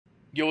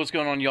Yo, what's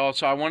going on, y'all?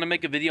 So I want to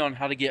make a video on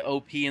how to get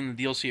OP in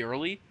the DLC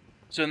early.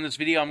 So in this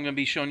video, I'm going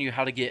to be showing you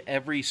how to get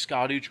every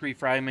Scadutree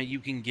fragment you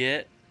can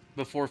get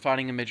before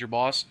fighting a major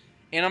boss.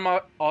 And I'm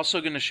also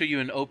going to show you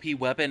an OP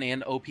weapon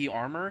and OP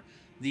armor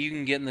that you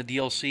can get in the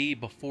DLC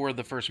before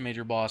the first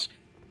major boss.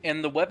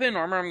 And the weapon and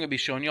armor I'm going to be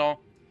showing y'all,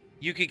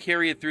 you could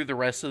carry it through the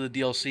rest of the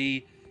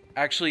DLC.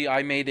 Actually,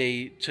 I made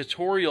a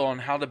tutorial on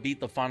how to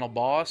beat the final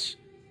boss,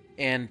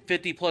 and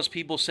 50 plus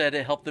people said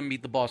it helped them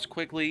beat the boss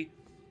quickly.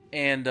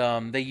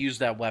 And they use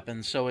that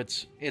weapon, so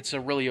it's a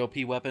really OP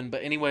weapon.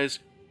 But anyways,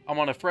 I'm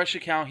on a fresh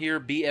account here,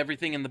 beat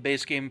everything in the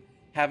base game,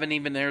 haven't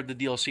even aired the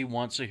DLC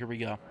once, so here we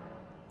go.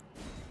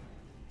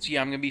 So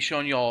yeah, I'm going to be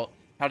showing y'all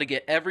how to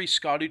get every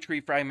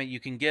Scadutree fragment you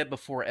can get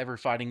before ever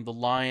fighting the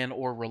Lion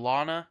or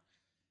Rellana,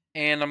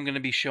 and I'm going to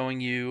be showing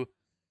you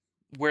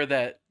where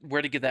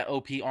to get that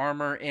OP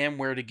armor and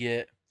where to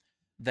get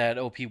that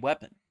OP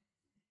weapon.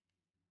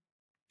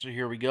 So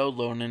here we go,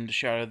 loading into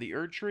Shadow of the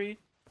Erdtree.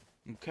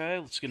 Okay,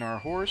 let's get on our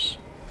horse.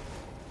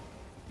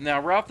 Now,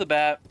 right off the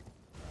bat,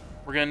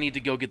 we're going to need to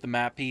go get the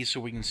map piece so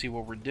we can see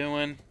what we're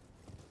doing.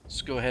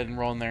 Let's go ahead and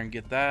roll in there and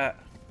get that.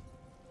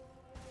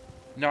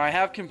 Now, I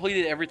have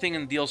completed everything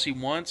in the DLC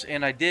once,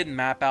 and I did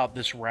map out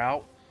this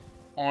route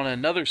on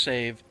another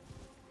save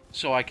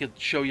so I could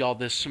show y'all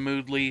this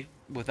smoothly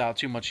without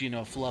too much,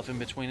 fluff in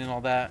between and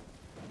all that.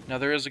 Now,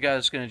 there is a guy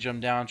that's going to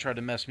jump down and try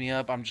to mess me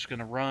up. I'm just going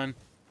to run.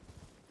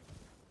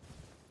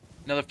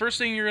 Now, the first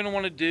thing you're going to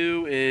want to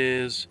do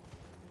is...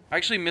 I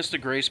actually missed a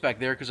grace back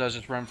there because I was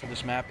just running for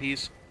this map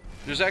piece.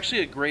 There's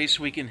actually a grace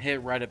we can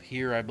hit right up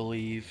here, I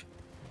believe.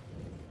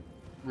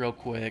 Real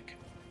quick.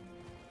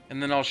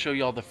 And then I'll show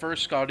y'all the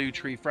first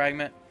Scadutree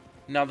fragment.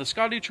 Now, the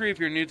Scadutree, if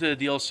you're new to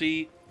the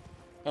DLC,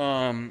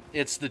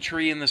 it's the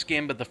tree in this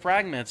game, but the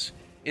fragments,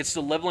 it's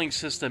the leveling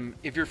system.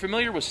 If you're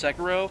familiar with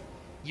Sekiro,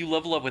 you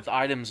level up with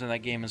items in that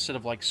game instead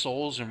of, like,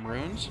 souls and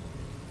runes.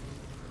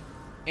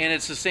 And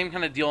it's the same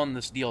kind of deal in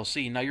this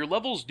DLC. Now, your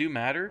levels do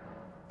matter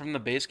from the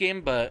base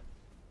game, but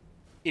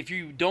if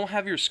you don't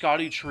have your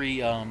Scadutree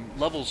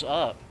levels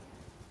up,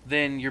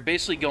 then you're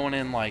basically going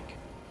in like...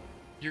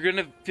 You're going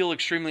to feel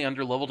extremely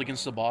underleveled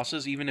against the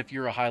bosses, even if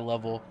you're a high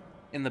level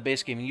in the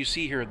base game. And you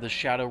see here the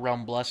Shadow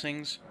Realm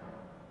Blessings.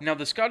 Now,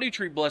 the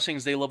Scadutree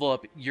Blessings, they level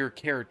up your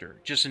character,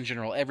 just in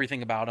general,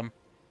 everything about them.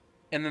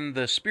 And then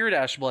the Spirit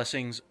Ash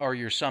Blessings are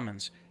your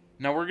summons.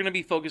 Now, we're going to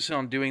be focusing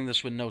on doing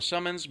this with no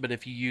summons, but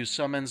if you use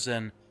summons,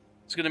 then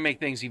it's going to make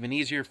things even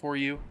easier for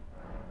you.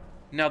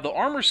 Now, the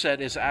armor set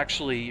is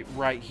actually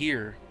right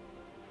here,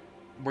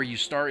 where you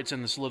start. It's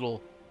in this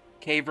little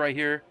cave right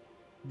here.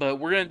 But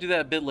we're going to do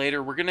that a bit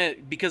later. We're going to,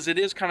 because it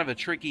is kind of a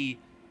tricky,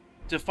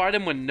 to fight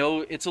him with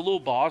no, it's a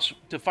little boss,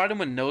 to fight him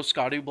with no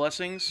Scadu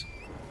blessings,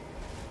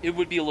 it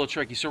would be a little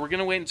tricky. So we're going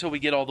to wait until we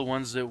get all the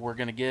ones that we're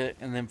going to get,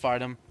 and then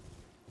fight him.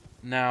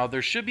 Now,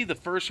 there should be the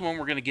first one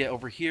we're going to get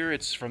over here.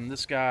 It's from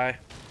this guy.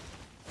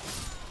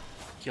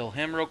 Kill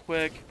him real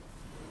quick.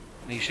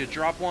 And he should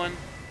drop one.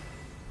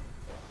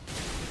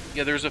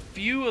 Yeah, there's a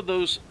few of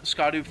those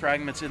Scadu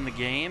fragments in the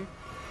game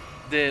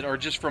that are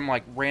just from,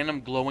 like,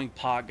 random glowing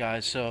pot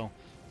guys, so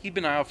keep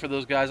an eye out for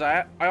those guys.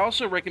 I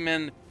also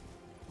recommend,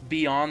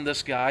 beyond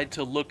this guide,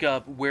 to look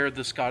up where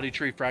the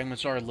Scadutree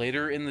fragments are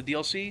later in the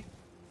DLC,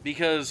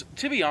 because,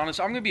 to be honest,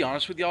 I'm going to be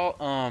honest with y'all,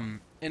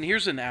 and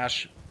here's an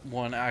Ash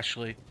one,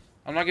 actually.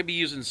 I'm not going to be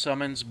using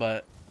summons,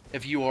 but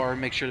if you are,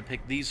 make sure to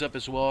pick these up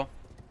as well.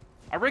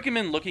 I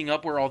recommend looking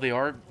up where all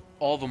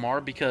of them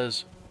are,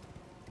 because...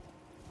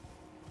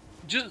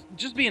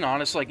 Just being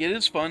honest, like, it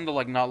is fun to,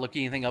 like, not look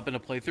anything up in a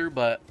playthrough,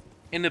 but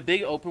in a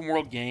big open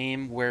world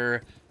game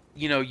where,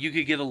 you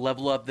could get a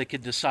level up that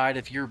could decide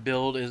if your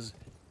build is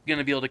going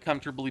to be able to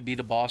comfortably beat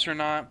a boss or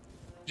not,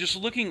 just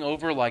looking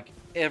over, like,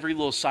 every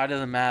little side of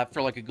the map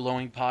for, like, a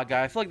glowing pod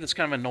guy, I feel like that's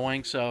kind of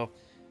annoying. So,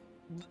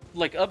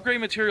 like, upgrade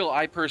material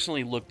I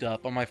personally looked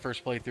up on my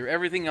first playthrough.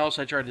 Everything else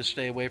I tried to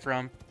stay away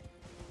from.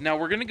 Now,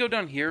 we're going to go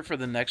down here for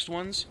the next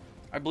ones.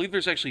 I believe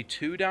there's actually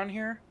 2 down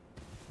here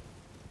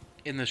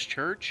in this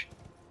church.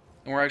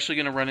 And we're actually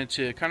going to run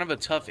into kind of a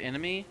tough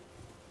enemy.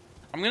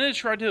 I'm going to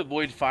try to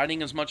avoid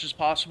fighting as much as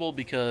possible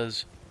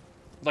because,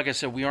 like I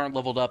said, we aren't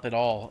leveled up at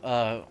all.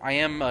 I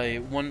am a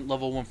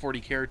level 140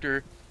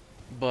 character,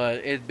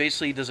 but it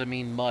basically doesn't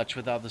mean much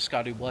without the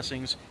Scadu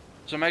blessings.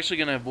 So I'm actually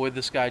going to avoid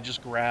this guy,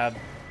 just grab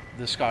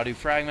the Scadu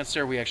fragments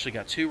there. We actually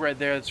got 2 right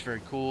there. That's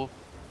very cool.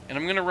 And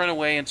I'm going to run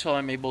away until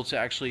I'm able to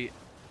actually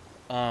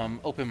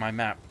open my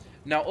map.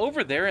 Now,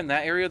 over there in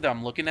that area that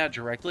I'm looking at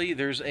directly,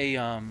 there's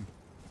a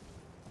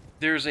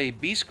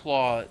Beast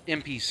Claw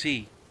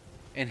NPC,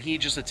 and he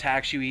just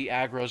attacks you, he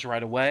aggroes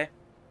right away,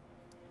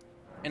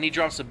 and he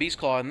drops the Beast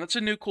Claw, and that's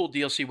a new cool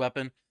DLC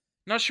weapon.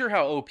 Not sure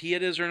how OP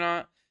it is or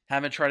not,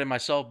 haven't tried it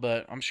myself,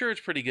 but I'm sure it's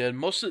pretty good.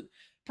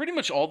 Pretty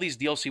much all these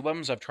DLC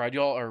weapons I've tried,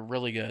 y'all, are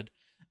really good,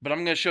 but I'm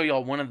going to show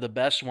y'all one of the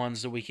best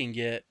ones that we can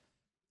get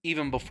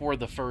even before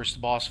the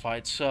first boss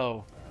fight.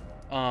 So,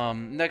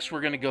 next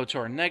we're going to go to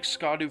our next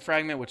Scadu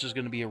fragment, which is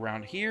going to be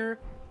around here.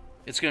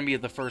 It's going to be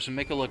at the first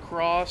Mikola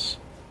Cross.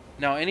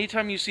 Now,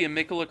 anytime you see a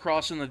Mikola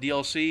Cross in the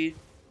DLC,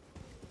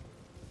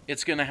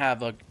 it's going to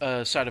have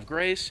a Site of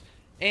Grace,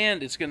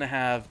 and it's going to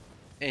have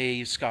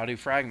a Scadu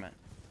fragment.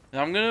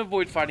 Now, I'm going to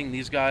avoid fighting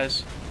these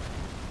guys.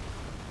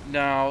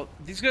 Now,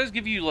 these guys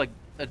give you, like,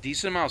 a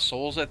decent amount of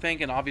souls, I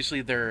think, and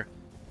obviously they're,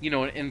 you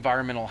know, an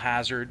environmental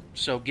hazard,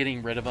 so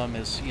getting rid of them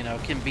is, you know,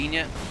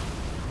 convenient.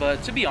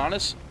 But to be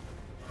honest,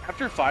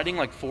 after fighting,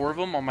 like, 4 of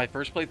them on my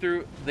first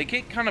playthrough, they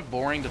get kind of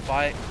boring to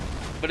fight.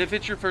 But if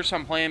it's your first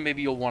time playing,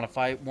 maybe you'll want to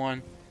fight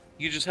one.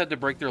 You just have to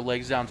break their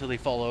legs down until they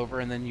fall over,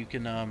 and then you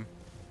can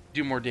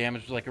do more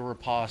damage with, like, a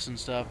riposte and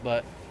stuff.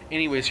 But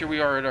anyways, here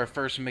we are at our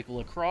first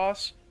Mikula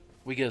Cross.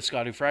 We get a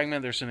Scadu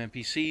fragment. There's some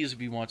NPCs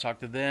if you want to talk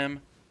to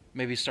them.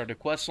 Maybe start a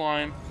quest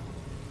line.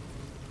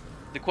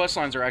 The quest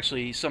lines are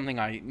actually something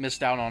I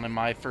missed out on in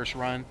my first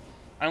run.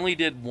 I only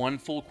did 1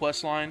 full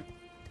quest line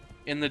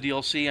in the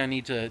DLC. I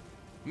need to...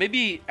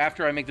 Maybe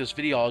after I make this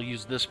video, I'll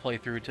use this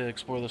playthrough to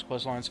explore those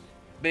quest lines.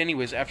 But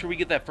anyways, after we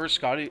get that first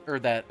Scadu... Or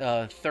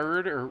that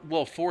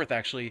fourth,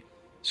 actually,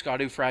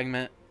 Scadu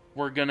fragment,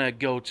 we're gonna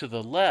go to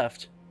the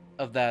left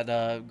of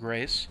that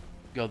Grace.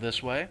 Go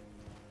this way.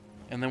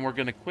 And then we're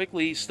gonna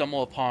quickly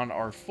stumble upon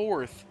our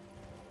fifth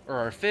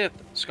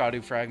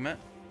Scadu fragment.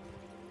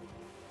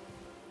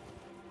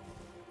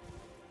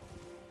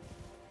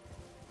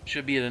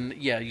 Should be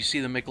yeah, you see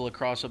the Mikula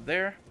Cross up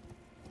there.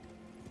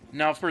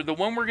 Now, for the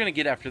one we're going to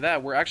get after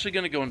that, we're actually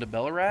going to go into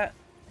Bellarat,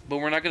 but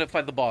we're not going to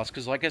fight the boss,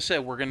 because like I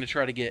said, we're going to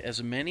try to get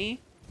as many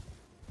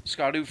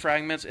Scadu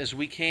fragments as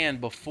we can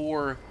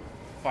before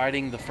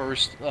fighting the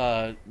first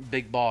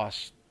big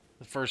boss,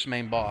 the first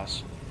main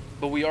boss.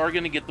 But we are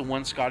going to get the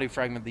 1 Scadu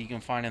fragment that you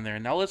can find in there.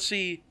 Now, let's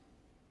see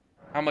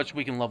how much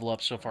we can level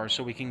up so far,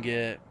 so we can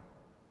get...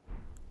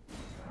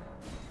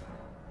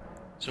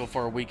 So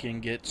far, we can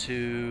get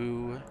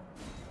to...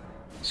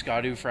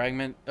 Scadu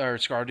fragment, or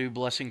Scadu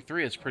Blessing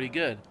 3, it's pretty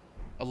good.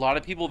 A lot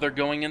of people, they're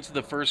going into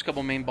the first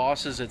couple main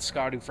bosses at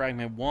Scadu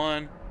Fragment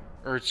 1,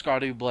 or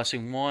Scadu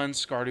Blessing 1,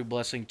 Scadu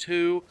Blessing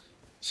 2.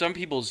 Some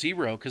people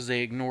 0, because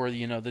they ignore,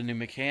 you know, the new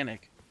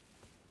mechanic.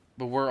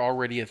 But we're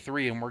already at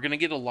 3, and we're going to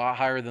get a lot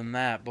higher than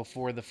that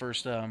before the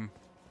first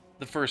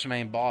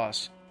main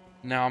boss.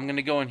 Now, I'm going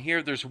to go in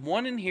here. There's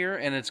one in here,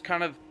 and it's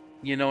kind of,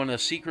 you know, in a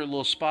secret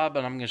little spot,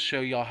 but I'm going to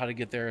show y'all how to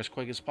get there as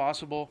quick as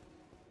possible.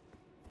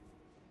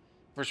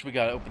 First, we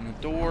gotta open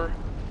the door.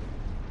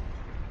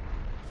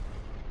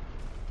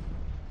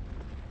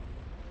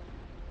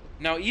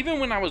 Now, even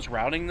when I was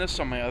routing this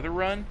on my other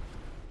run,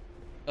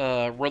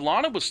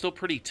 Rellana was still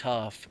pretty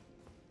tough.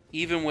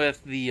 Even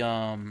with the,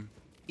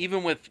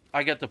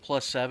 I got the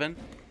 +7.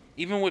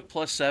 Even with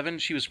 +7,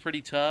 she was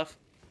pretty tough.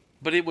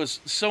 But it was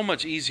so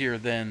much easier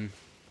than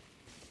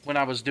when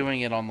I was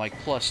doing it on, like,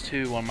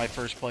 +2 on my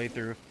first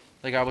playthrough.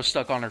 Like, I was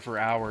stuck on her for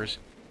hours.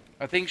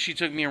 I think she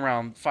took me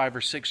around 5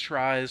 or 6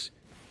 tries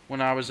when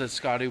I was at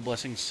Scadu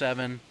Blessing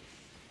 7.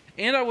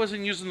 And I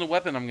wasn't using the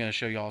weapon I'm going to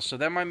show y'all, so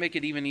that might make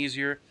it even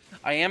easier.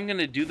 I am going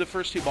to do the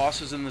first 2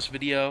 bosses in this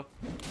video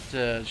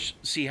to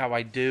see how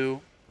I do.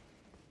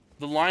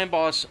 The lion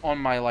boss on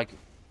my, like,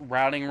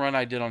 routing run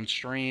I did on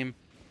stream,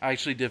 I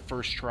actually did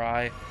first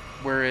try.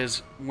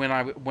 Whereas when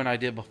I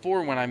did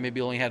before, when I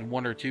maybe only had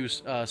 1 or 2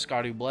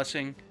 Scadu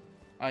Blessing,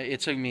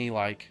 it took me,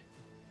 like,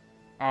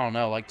 I don't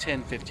know, like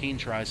 10, 15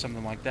 tries,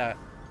 something like that.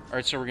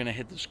 Alright, so we're going to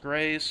hit this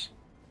Grace.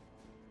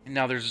 And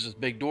now there's this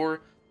big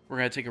door. We're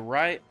going to take a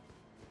right.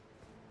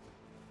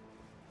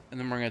 And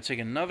then we're going to take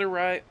another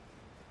right.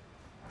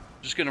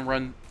 Just going to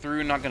run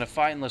through. Not going to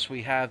fight unless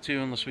we have to.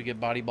 Unless we get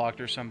body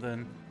blocked or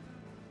something.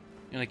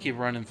 Going to keep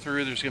running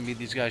through. There's going to be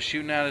these guys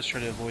shooting at us.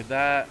 Try to avoid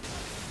that.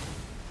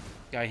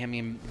 Guy hit me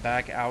in the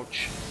back.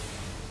 Ouch.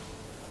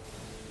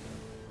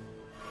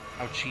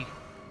 Ouchie.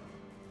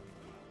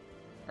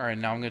 Alright,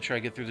 now I'm going to try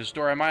to get through this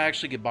door. I might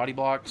actually get body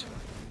blocked.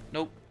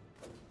 Nope.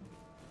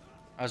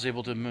 I was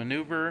able to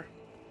maneuver.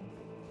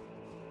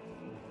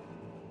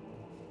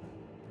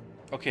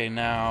 Okay,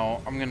 now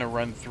I'm going to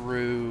run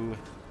through...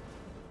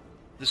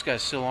 This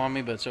guy's still on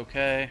me, but it's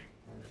okay.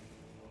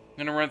 I'm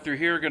going to run through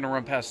here, going to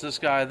run past this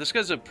guy. This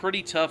guy's a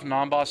pretty tough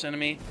non-boss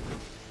enemy.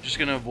 Just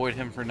going to avoid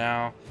him for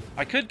now.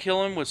 I could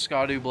kill him with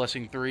Scadu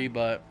Blessing 3,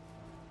 but...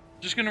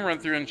 Just going to run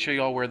through and show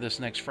y'all where this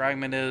next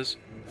fragment is.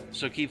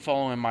 So keep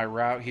following my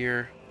route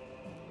here.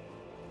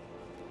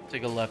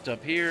 Take a left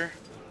up here.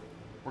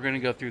 We're going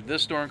to go through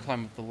this door and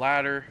climb up the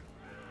ladder.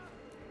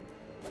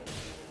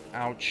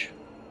 Ouch.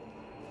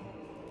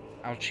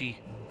 Ouchie.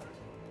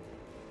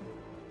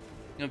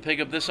 I'm gonna pick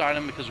up this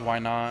item because why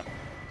not?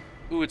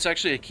 Ooh, it's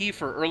actually a key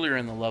for earlier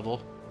in the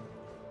level,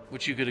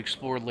 which you could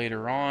explore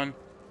later on.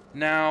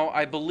 Now,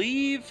 I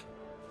believe...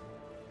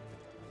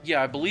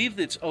 Yeah, I believe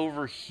it's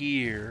over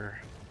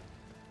here.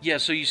 Yeah,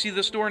 so you see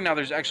this door? Now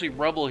there's actually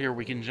rubble here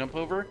we can jump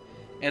over.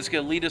 And it's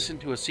gonna lead us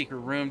into a secret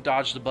room.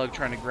 Dodge the bug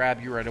trying to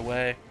grab you right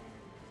away.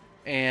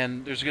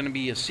 And there's gonna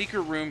be a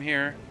secret room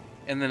here.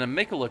 And then a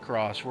Mikula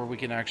Cross where we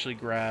can actually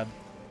grab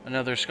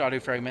another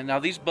Scadu fragment. Now,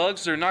 these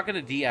bugs, they're not going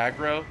to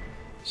de-aggro,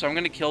 so I'm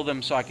going to kill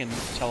them so I can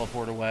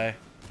teleport away.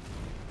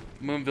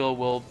 Moonville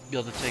will be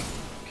able to take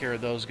care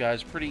of those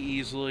guys pretty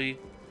easily.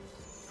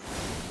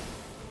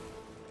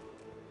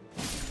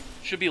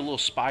 Should be a little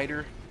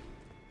spider.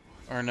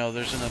 Or no,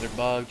 there's another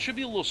bug. Should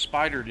be a little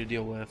spider to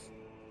deal with.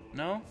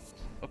 No?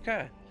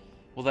 Okay.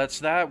 Well, that's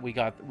that. We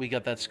got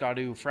that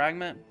Scadutree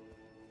fragment.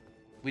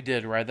 We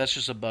did, right? That's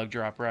just a bug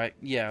drop, right?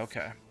 Yeah,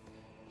 okay.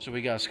 So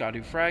we got a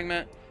Scadutree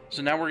fragment.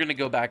 So now we're going to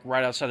go back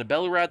right outside of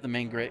Bellerat, the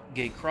main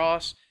gate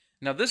cross.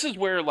 Now this is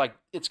where, like,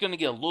 it's going to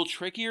get a little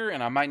trickier,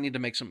 and I might need to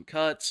make some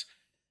cuts.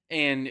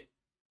 And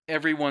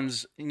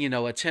everyone's, you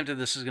know, attempt at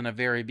this is going to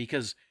vary,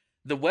 because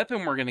the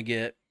weapon we're going to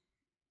get,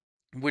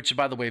 which,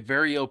 by the way,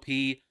 very OP,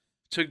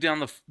 took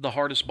down the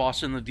hardest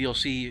boss in the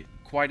DLC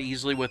quite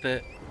easily with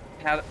it.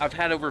 I've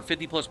had over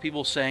 50 plus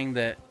people saying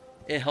that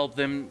it helped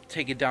them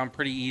take it down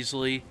pretty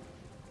easily.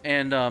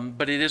 And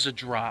but it is a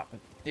drop.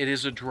 It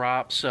is a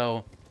drop,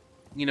 so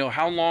you know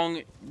how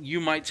long you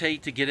might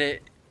take to get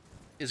it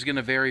is going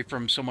to vary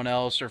from someone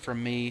else or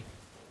from me.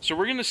 So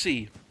we're going to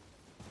see.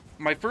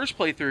 My first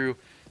playthrough,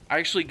 I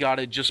actually got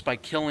it just by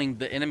killing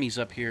the enemies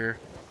up here,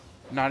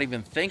 not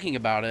even thinking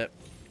about it.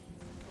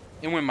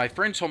 And when my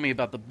friend told me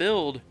about the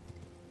build,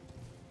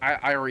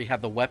 I already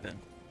had the weapon.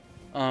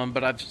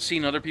 But I've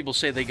seen other people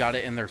say they got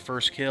it in their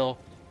first kill.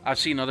 I've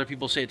seen other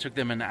people say it took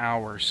them an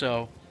hour.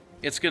 So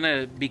it's going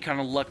to be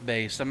kind of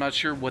luck-based. I'm not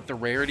sure what the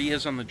rarity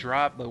is on the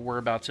drop, but we're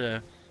about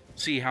to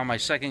see how my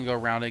second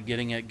go-around at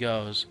getting it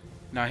goes.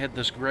 Now I hit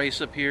this Grace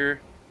up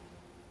here.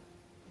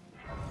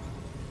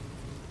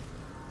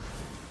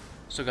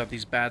 Still got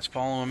these bats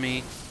following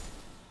me.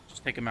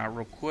 Just take them out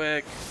real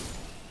quick.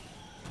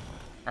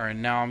 Alright,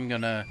 now I'm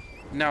going to...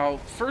 Now,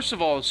 first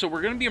of all, so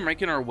we're going to be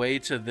making our way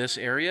to this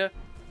area.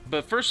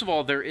 But first of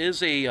all, there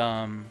is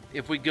a...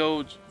 if we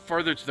go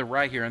farther to the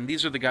right here, and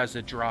these are the guys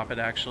that drop it,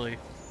 actually.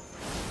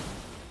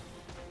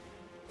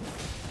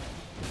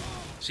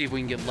 See if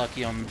we can get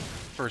lucky on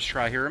first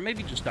try here, or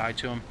maybe just die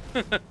to him.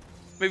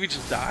 Maybe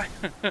just die.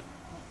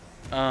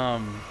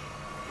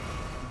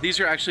 These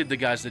are actually the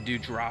guys that do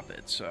drop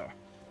it, so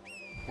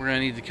we're gonna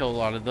need to kill a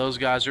lot of those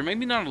guys, or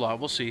maybe not a lot.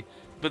 We'll see.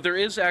 But there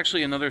is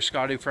actually another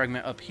Scadutree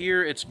fragment up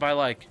here. It's by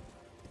like,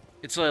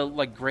 it's a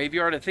like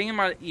graveyard. I think it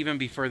might even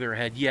be further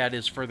ahead. Yeah, it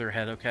is further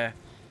ahead. Okay.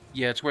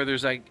 Yeah, it's where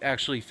there's like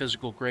actually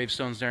physical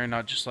gravestones there,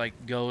 not just like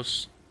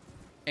ghosts.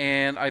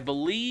 And I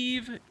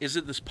believe, is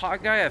it this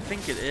pot guy? I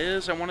think it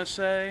is, I want to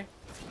say.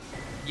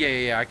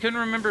 Yeah. I couldn't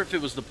remember if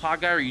it was the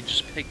pot guy or you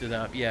just picked it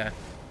up. Yeah.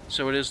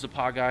 So it is the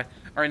pot guy.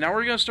 Alright, now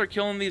we're going to start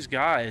killing these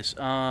guys.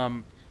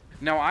 Now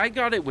I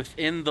got it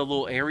within the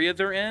little area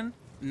they're in,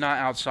 not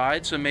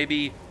outside. So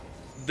maybe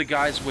the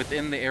guys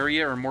within the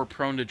area are more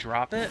prone to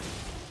drop it.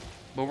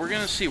 But we're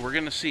going to see. We're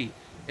going to see.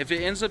 If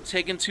it ends up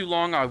taking too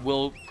long, I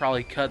will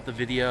probably cut the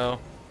video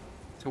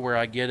to where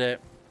I get it.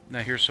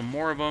 Now here's some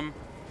more of them.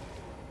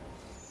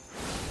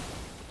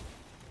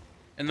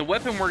 And the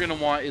weapon we're going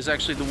to want is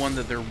actually the one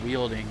that they're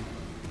wielding.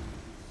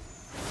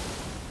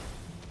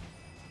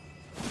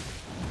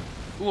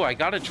 Ooh, I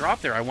got a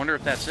drop there. I wonder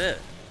if that's it.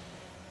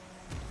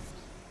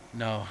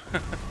 No.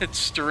 It's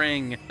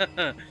string.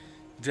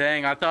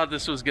 Dang, I thought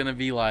this was going to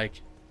be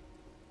like...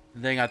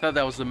 Dang, I thought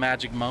that was the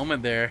magic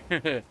moment there.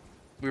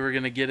 We were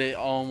going to get it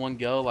all in one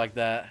go like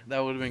that. That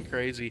would have been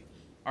crazy.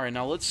 Alright,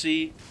 now let's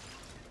see.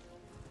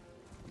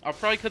 I'll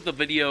probably cut the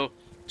video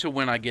to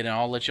when I get it.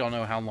 I'll let y'all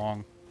know how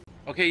long.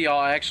 Okay, y'all,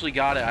 I actually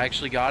got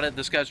it.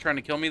 This guy's trying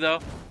to kill me, though.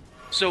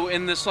 So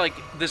in this, like,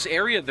 this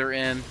area they're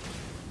in,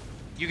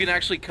 you can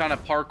actually kind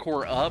of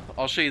parkour up.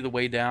 I'll show you the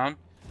way down.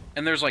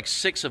 And there's, like,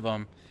 6 of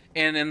them.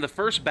 And in the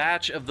first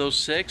batch of those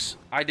 6,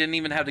 I didn't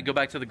even have to go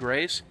back to the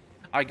Grace.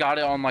 I got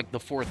it on, like, the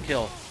 4th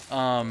kill.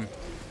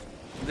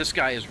 This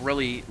guy is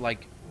really,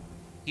 like,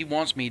 he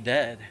wants me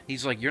dead.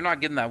 He's like, you're not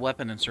getting that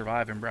weapon and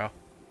surviving, bro.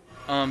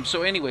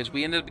 So anyways,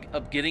 we ended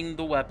up getting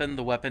the weapon.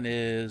 The weapon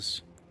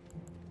is...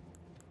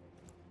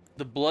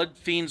 the Blood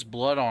Fiend's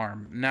Blood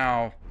Arm.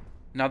 Now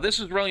this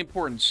is really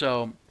important.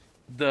 So,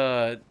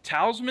 the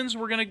talismans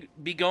we're going to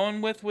be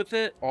going with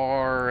it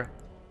are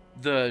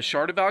the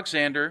Shard of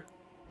Alexander.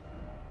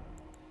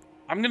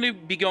 I'm going to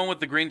be going with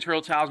the Green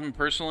Trail Talisman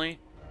personally.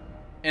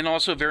 And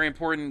also, very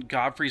important,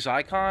 Godfrey's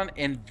Icon.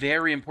 And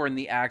very important,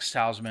 the Axe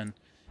Talisman.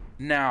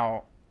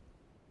 Now,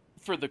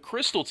 for the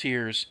Crystal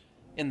Tiers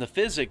in the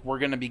Physic, we're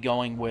going to be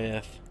going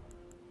with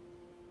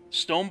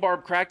Stone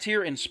Barb Crack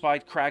Tier and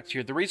Spiked Crack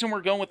Tier. The reason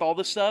we're going with all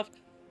this stuff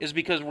is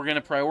because we're going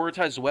to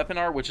prioritize the weapon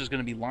art, which is going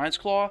to be Lion's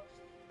Claw,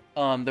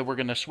 that we're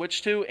going to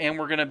switch to, and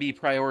we're going to be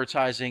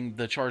prioritizing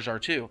the Charged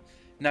R2.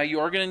 Now, you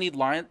are going to need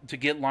to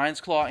get Lion's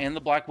Claw and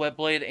the Black Wet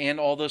Blade and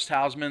all those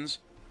talismans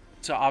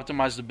to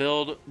optimize the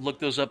build. Look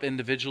those up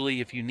individually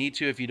if you need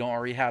to, if you don't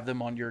already have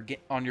them on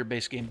your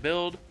base game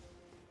build.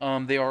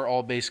 They are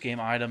all base game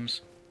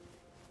items.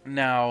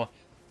 Now,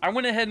 I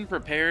went ahead and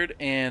prepared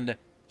and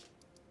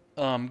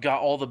got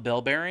all the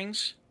bell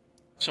bearings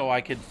so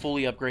I could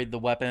fully upgrade the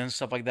weapon and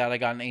stuff like that. I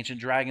got an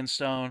Ancient Dragon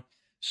Stone.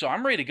 So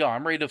I'm ready to go.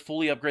 I'm ready to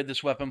fully upgrade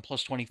this weapon,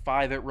 plus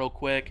 25 it real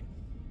quick.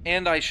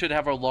 And I should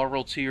have a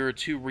Laurel Tier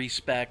to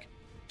respec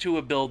to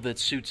a build that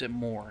suits it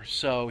more.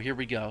 So here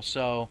we go.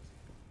 So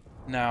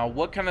now,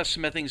 what kind of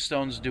smithing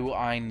stones do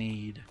I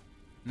need?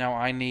 Now,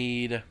 I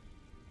need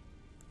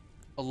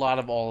a lot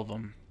of all of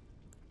them.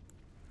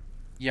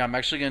 Yeah, I'm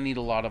actually going to need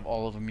a lot of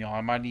all of them, y'all.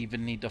 I might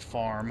even need to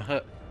farm.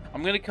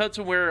 I'm going to cut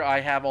to where I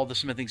have all the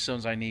smithing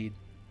stones I need.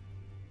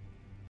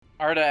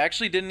 Alright, I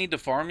actually didn't need to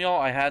farm, y'all.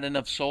 I had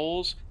enough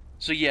souls.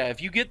 So yeah,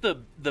 if you get the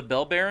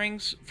bell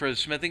bearings for the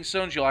smithing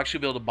stones, you'll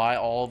actually be able to buy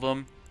all of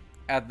them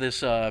at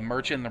this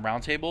merchant in the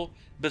round table,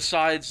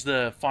 besides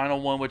the final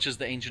one, which is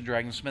the Ancient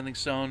Dragon Smithing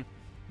Stone.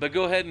 But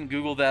go ahead and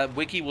Google that.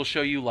 Wiki will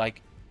show you,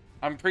 like,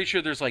 I'm pretty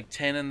sure there's like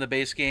 10 in the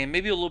base game,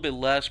 maybe a little bit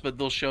less, but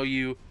they'll show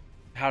you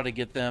how to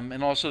get them.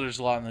 And also there's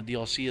a lot in the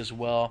DLC as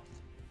well.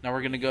 Now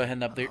we're going to go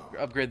ahead and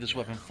upgrade this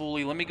weapon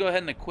fully. Let me go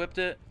ahead and equip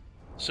it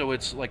so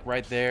it's like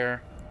right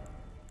there.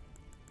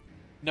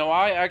 No,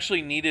 I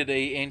actually needed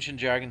a Ancient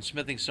Dragon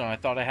Smithing Stone. I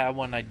thought I had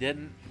one, I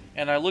didn't.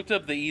 And I looked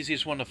up the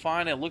easiest one to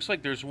find. It looks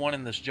like there's one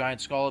in this giant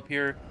skull up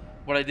here.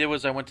 What I did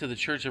was I went to the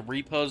Church of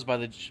Repose by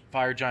the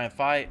Fire Giant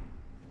fight.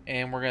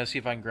 And we're going to see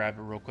if I can grab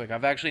it real quick.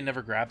 I've actually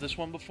never grabbed this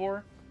one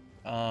before.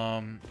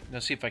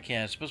 Let's see if I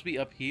can. It's supposed to be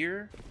up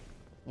here.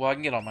 Well, I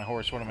can get on my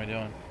horse. What am I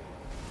doing?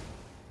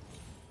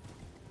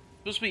 It's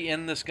supposed to be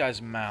in this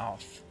guy's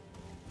mouth.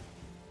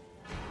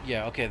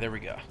 Yeah, okay, there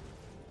we go.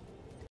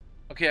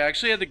 Okay, I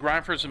actually had to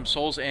grind for some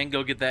souls and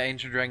go get that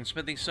Ancient Dragon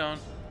Smithing Stone.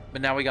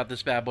 But now we got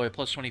this bad boy at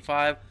plus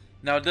 25.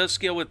 Now, it does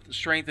scale with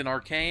Strength and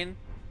Arcane.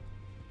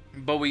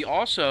 But we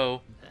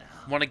also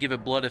want to give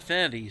it Blood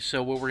Affinity.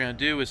 So what we're going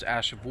to do is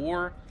Ash of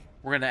War.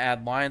 We're going to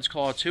add Lion's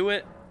Claw to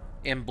it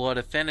and Blood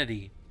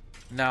Affinity.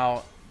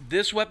 Now,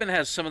 this weapon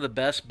has some of the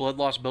best blood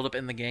loss buildup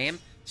in the game.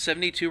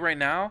 72 right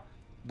now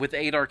with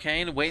 8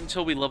 Arcane. Wait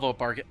until we level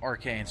up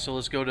Arcane. So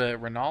let's go to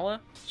Rellana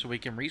so we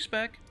can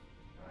respec.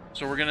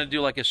 So we're going to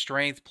do like a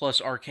Strength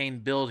plus Arcane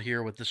build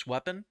here with this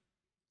weapon.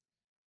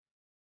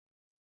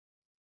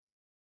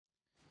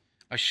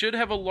 I should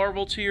have a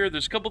larval tier.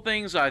 There's a couple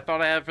things I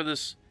thought I had for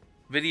this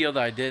video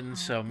that I didn't,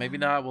 so maybe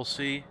not. We'll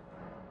see.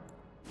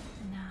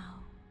 No.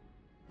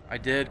 I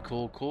did.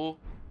 Cool, cool.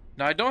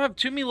 Now, I don't have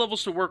too many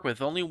levels to work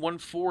with. Only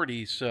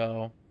 140,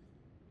 so...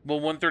 Well,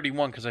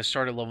 131, because I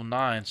started level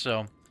 9,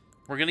 so...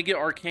 We're going to get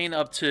Arcane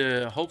up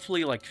to,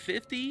 hopefully, like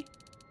 50?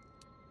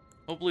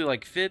 Hopefully,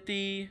 like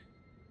 50.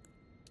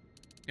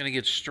 Going to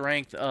get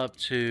Strength up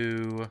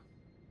to...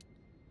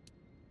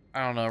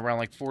 I don't know, around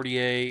like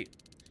 48.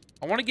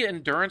 I want to get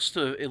Endurance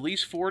to at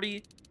least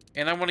 40,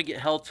 and I want to get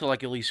Health to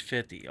like at least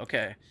 50.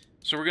 Okay,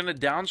 so we're going to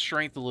down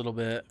Strength a little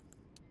bit.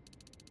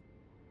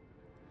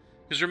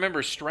 Because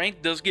remember,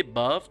 Strength does get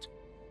buffed.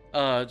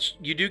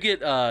 You do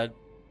get a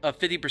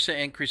 50%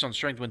 increase on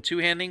Strength when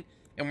two-handing,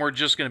 and we're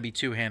just going to be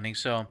two-handing.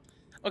 So,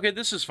 okay,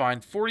 this is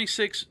fine.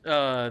 46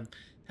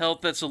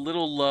 health, that's a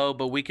little low,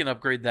 but we can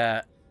upgrade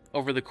that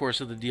over the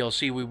course of the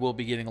DLC. We will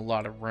be getting a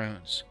lot of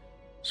runes.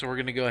 So we're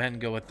going to go ahead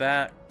and go with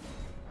that.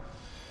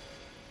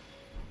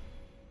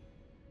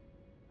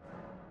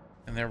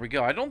 And there we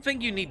go. I don't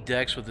think you need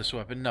dex with this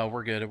weapon. No,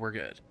 we're good. We're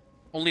good.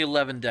 Only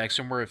 11 dex,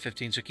 and we're at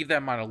 15. So keep that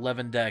in mind.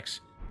 11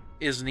 dex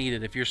is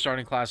needed. If your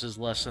starting class is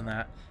less than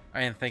that.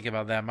 I didn't think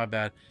about that. My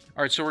bad.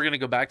 Alright, so we're going to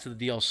go back to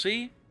the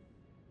DLC.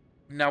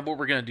 Now what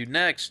we're going to do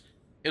next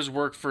is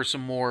work for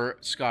some more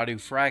Scadutree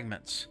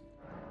fragments.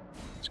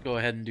 Let's go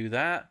ahead and do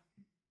that.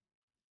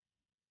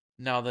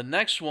 Now the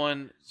next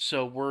one,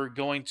 so we're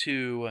going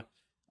to...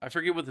 I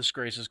forget what this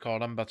grace is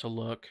called. I'm about to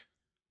look.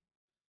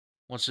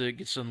 Once it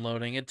gets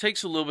unloading. It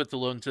takes a little bit to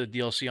load into the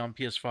DLC on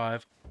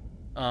PS5.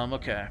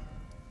 Okay.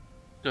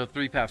 So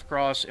 3-path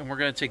cross, and we're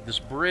going to take this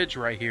bridge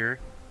right here,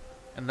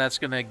 and that's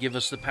going to give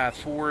us the path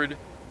forward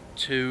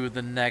to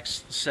the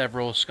next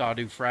several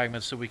Scadutree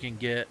fragments that we can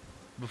get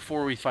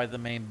before we fight the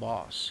main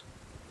boss.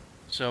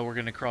 So we're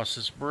going to cross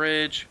this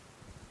bridge,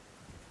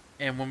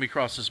 and when we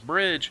cross this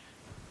bridge,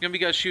 going to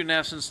be guys shooting at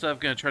us and stuff,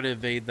 going to try to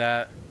evade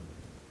that.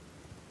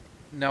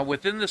 Now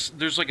within this,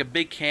 there's like a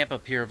big camp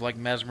up here of like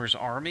Mesmer's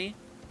army.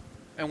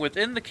 And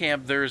within the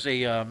camp, there's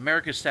a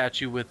America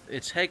statue with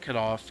its head cut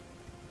off.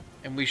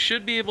 And we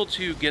should be able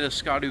to get a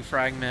Scadutree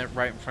fragment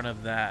right in front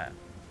of that.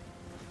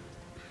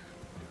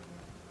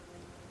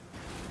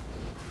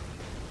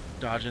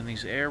 Dodging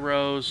these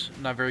arrows.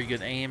 Not very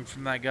good aim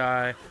from that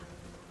guy.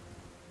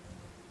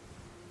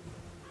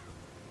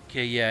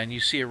 Okay, yeah, and you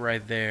see it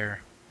right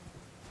there.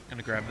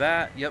 Gonna grab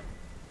that. Yep.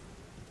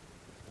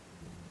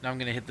 Now I'm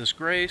gonna hit this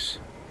grace.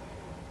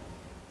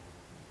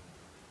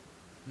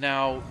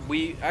 Now,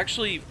 we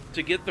actually,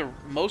 to get the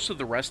most of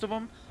the rest of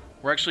them,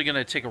 we're actually going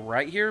to take a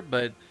right here,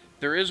 but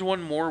there is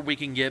one more we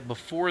can get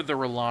before the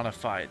Rellana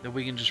fight that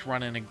we can just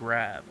run in and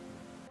grab.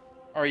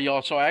 Alright,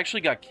 y'all, so I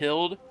actually got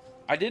killed.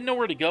 I didn't know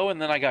where to go, and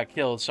then I got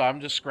killed, so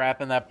I'm just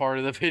scrapping that part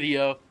of the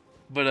video.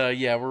 But,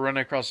 yeah, we're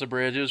running across the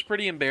bridge. It was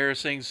pretty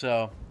embarrassing,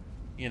 so,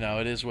 you know,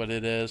 it is what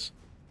it is.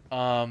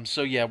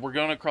 So, yeah, we're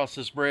going across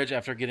this bridge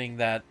after getting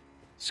that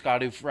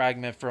Scadutree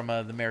fragment from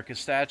the America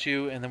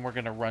statue, and then we're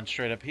going to run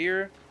straight up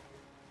here.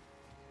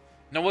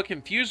 Now, what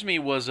confused me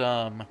was,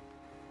 so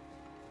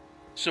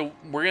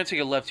we're going to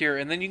take a left here,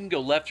 and then you can go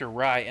left or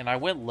right, and I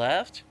went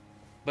left,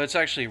 but it's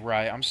actually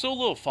right. I'm still a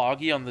little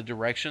foggy on the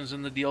directions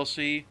in the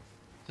DLC,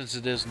 since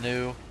it is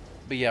new,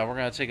 but yeah, we're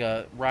going to take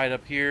a right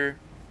up here,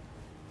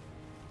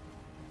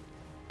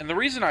 And the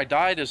reason I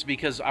died is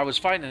because I was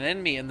fighting an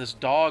enemy and this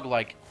dog,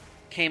 like,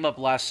 came up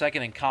last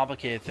second and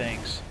complicated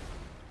things.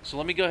 So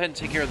let me go ahead and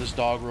take care of this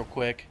dog real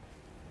quick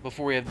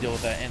before we have to deal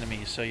with that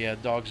enemy. So yeah,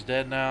 dog's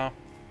dead now.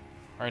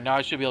 Alright, now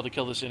I should be able to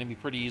kill this enemy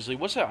pretty easily.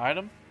 What's that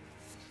item?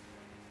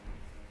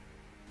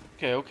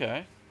 Okay,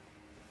 okay.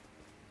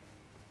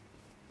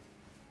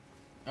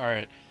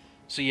 Alright.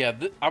 So yeah,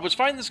 I was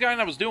fighting this guy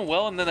and I was doing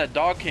well, and then that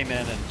dog came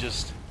in and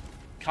just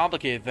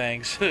complicated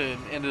things and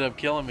ended up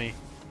killing me.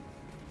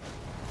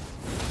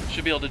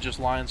 Should be able to just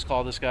Lion's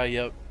Claw this guy,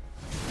 yep.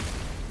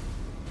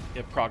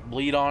 Yep, proc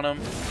bleed on him.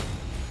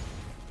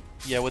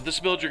 Yeah, with this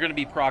build, you're going to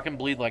be proc and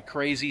bleed like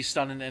crazy,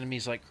 stunning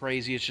enemies like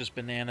crazy. It's just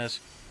bananas.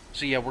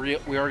 So yeah,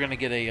 we are going to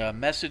get a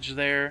message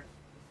there,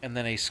 and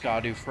then a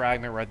Scadutree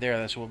fragment right there.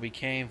 That's what we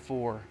came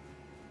for.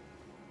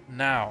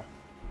 Now,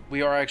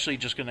 we are actually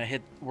just going to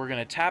hit. We're going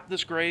to tap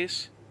this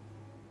grace,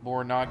 but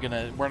we're not going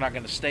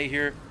to stay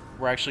here.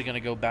 We're actually going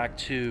to go back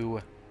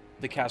to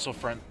the castle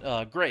front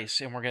grace,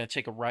 and we're going to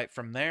take a right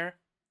from there.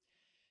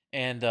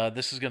 And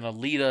this is going to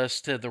lead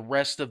us to the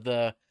rest of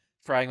the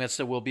fragments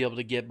that we'll be able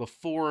to get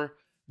before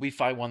we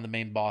fight one of the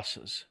main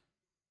bosses.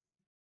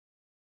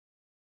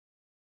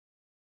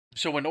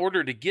 So in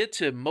order to get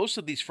to most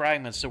of these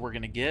fragments that we're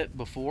going to get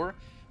before,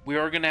 we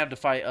are going to have to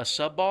fight a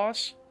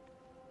sub-boss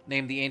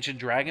named the Ancient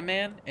Dragon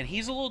Man. And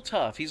he's a little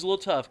tough. He's a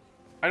little tough.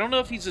 I don't know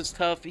if he's as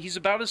tough. He's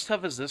about as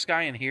tough as this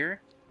guy in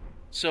here.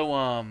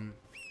 So,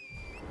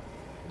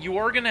 you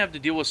are going to have to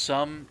deal with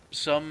some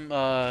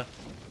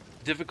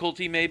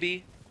difficulty,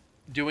 maybe,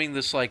 doing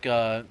this, like,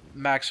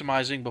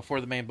 maximizing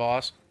before the main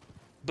boss.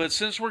 But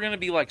since we're going to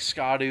be, like,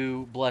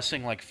 Scadutree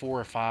blessing, like, 4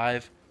 or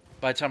 5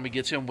 by the time we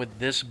get to him with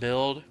this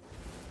build,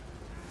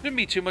 shouldn't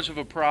be too much of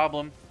a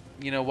problem.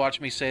 You know,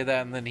 watch me say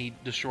that and then he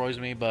destroys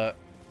me, but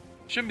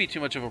shouldn't be too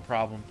much of a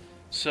problem.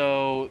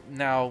 So,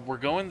 now, we're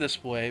going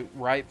this way,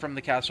 right from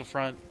the castle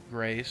front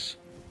grace.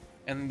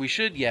 And we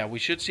should, yeah, we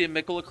should see a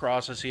Mickle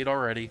across. I see it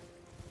already.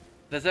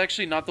 That's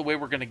actually not the way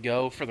we're going to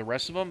go for the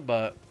rest of them,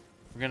 but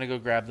we're going to go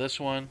grab this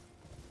one.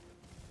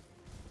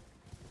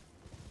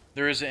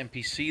 There is an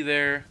NPC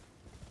there.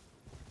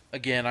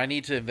 Again, I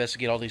need to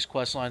investigate all these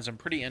quest lines. I'm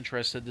pretty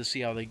interested to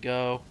see how they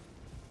go.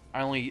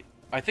 I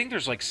think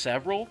there's like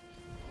several.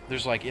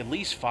 There's like at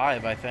least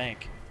 5, I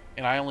think.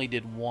 And I only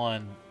did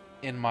 1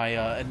 in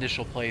my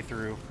initial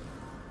playthrough.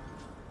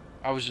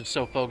 I was just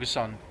so focused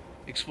on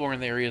exploring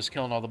the areas,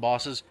 killing all the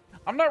bosses.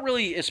 I'm not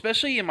really,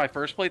 especially in my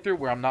first playthrough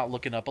where I'm not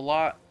looking up a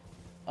lot,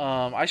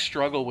 I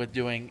struggle with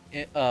doing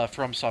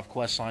FromSoft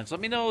quest lines. Let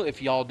me know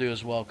if y'all do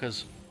as well,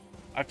 because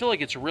I feel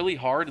like it's really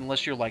hard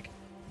unless you're like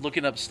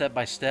looking up step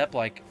by step,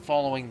 like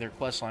following their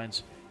quest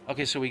lines.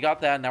 Okay, so we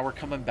got that. Now we're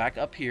coming back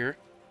up here.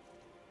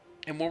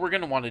 And what we're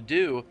going to want to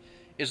do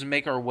is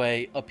make our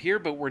way up here,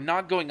 but we're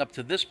not going up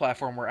to this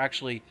platform. We're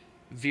actually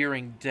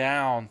veering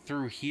down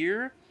through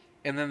here.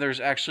 And then there's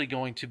actually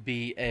going to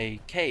be a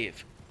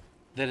cave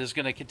that is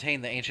going to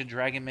contain the Ancient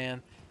Dragon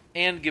Man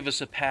and give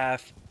us a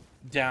path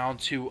down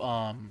to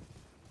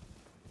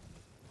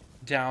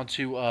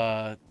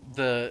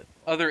the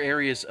other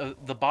areas of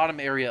the bottom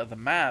area of the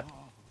map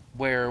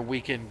where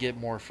we can get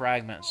more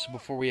fragments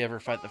before we ever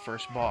fight the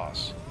first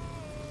boss.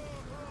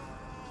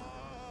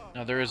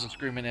 Now there is a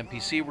screaming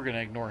NPC. We're going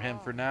to ignore him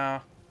for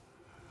now.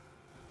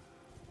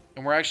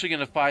 And we're actually going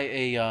to fight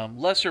a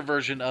lesser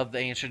version of the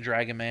Ancient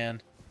Dragon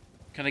Man.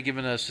 Kind of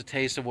giving us a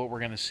taste of what we're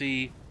going to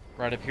see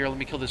right up here. Let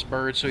me kill this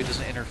bird so he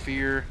doesn't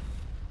interfere.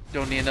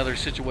 Don't need another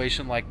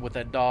situation like with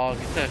that dog.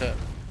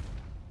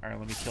 Alright,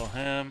 let me kill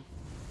him.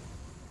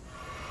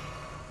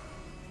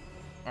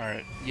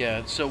 Alright,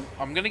 yeah, so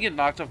I'm going to get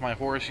knocked off my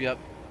horse, yep.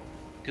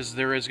 Because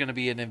there is going to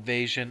be an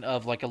invasion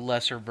of like a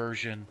lesser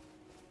version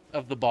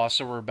of the boss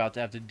that we're about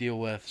to have to deal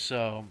with.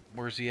 So,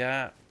 where's he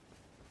at?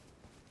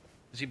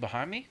 Is he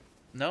behind me?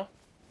 No?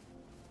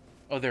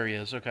 Oh, there he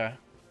is, okay.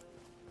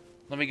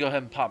 Let me go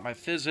ahead and pop my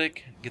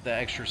physic, get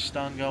that extra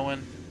stun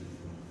going.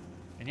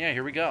 And yeah,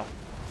 here we go.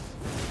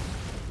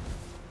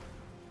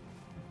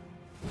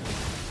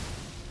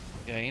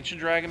 Yeah,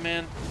 Ancient Dragon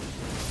Man.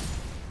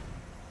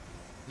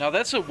 Now,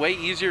 that's a way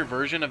easier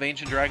version of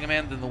Ancient Dragon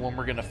Man than the one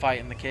we're going to fight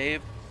in the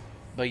cave.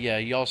 But yeah,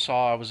 y'all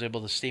saw I was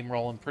able to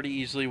steamroll him pretty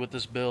easily with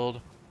this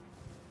build.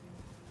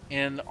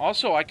 And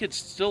also, I could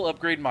still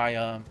upgrade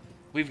my...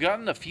 we've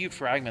gotten a few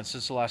fragments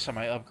since the last time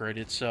I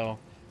upgraded, so...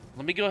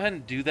 Let me go ahead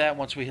and do that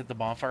once we hit the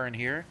bonfire in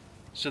here,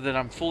 so that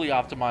I'm fully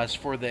optimized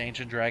for the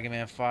Ancient Dragon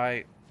Man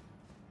fight.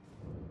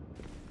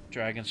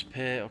 Dragon's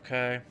Pit,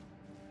 okay.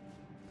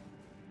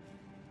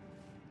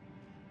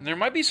 And there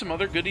might be some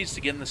other goodies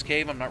to get in this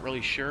cave, I'm not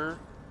really sure.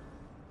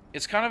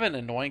 It's kind of an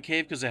annoying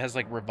cave because it has,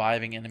 like,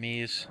 reviving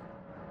enemies.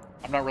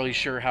 I'm not really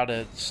sure how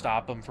to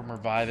stop them from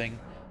reviving.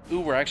 Ooh,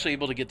 we're actually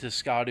able to get to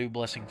Scadutree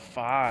Blessing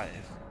 5.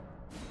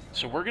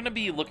 So we're going to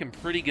be looking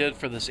pretty good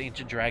for this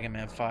Ancient Dragon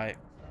Man fight.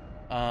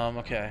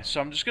 Okay, so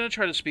I'm just going to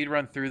try to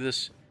speedrun through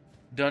this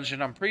dungeon.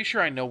 I'm pretty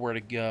sure I know where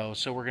to go.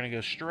 So we're going to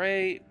go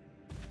straight.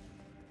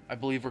 I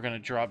believe we're going to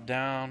drop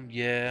down.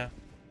 Yeah.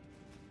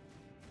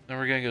 Then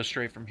we're going to go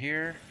straight from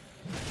here.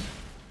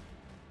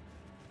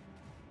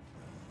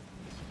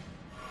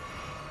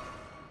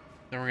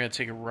 Then we're going to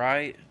take a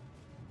right.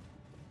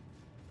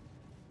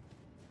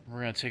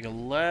 We're going to take a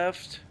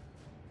left.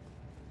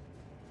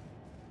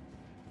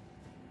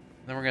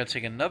 Then we're going to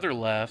take another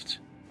left.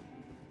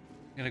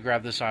 I'm going to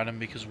grab this item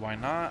because why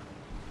not?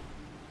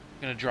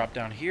 Going to drop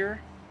down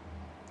here.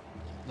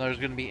 There's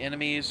going to be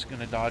enemies.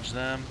 Going to dodge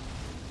them.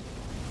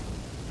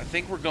 I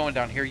think we're going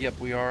down here. Yep,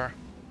 we are.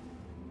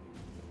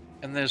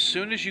 And then as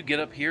soon as you get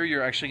up here,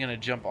 you're actually going to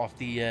jump off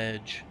the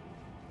edge.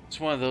 It's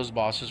one of those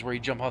bosses where you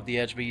jump off the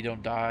edge but you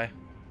don't die.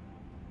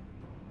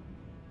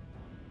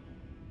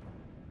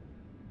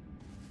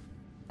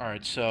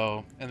 Alright,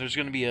 so... And there's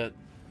going to be a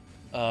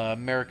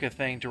America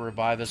thing to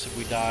revive us if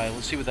we die.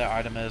 Let's see what that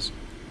item is.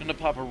 I'm going to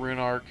pop a rune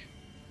arc.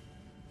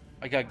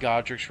 I got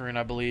Godric's rune,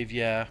 I believe.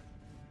 Yeah.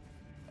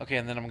 Okay,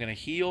 and then I'm going to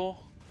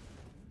heal.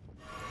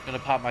 I'm going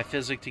to pop my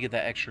physic to get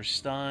that extra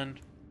stun.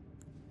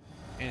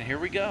 And here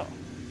we go.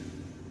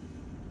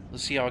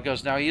 Let's see how it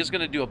goes. Now, he is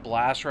going to do a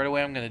blast right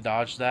away. I'm going to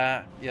dodge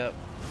that. Yep.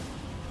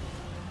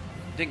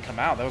 Didn't come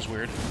out. That was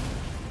weird.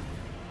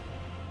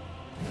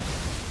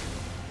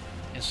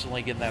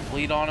 Instantly getting that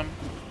bleed on him.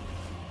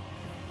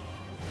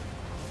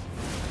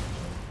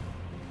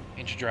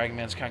 Ancient Dragon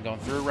Man's kind of going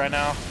through right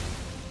now.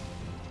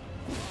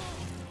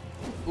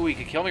 Ooh, he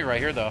could kill me right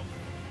here, though.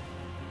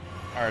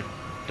 Alright,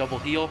 double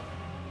heal.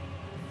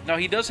 Now,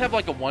 he does have,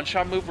 like, a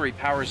one-shot move where he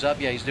powers up.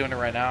 Yeah, he's doing it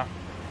right now.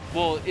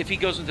 Well, if he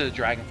goes into the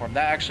dragon form,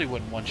 that actually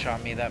wouldn't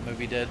one-shot me, that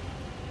movie did.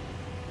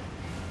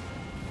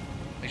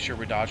 Make sure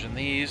we're dodging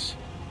these.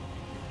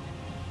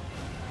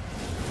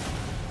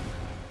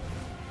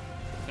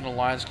 Gonna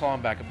Lion's Claw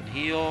him back up and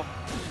heal.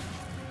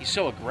 He's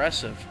so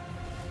aggressive.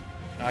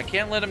 Now, I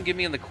can't let him get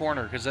me in the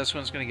corner, because that's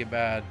when it's gonna get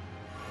bad.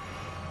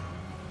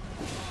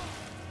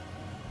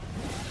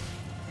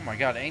 Oh my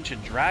god,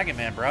 Ancient Dragon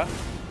Man, bro.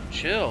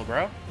 Chill,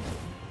 bro. I'm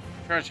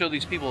trying to show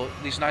these people,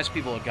 these nice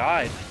people, a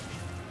guide.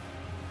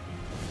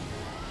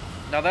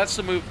 Now that's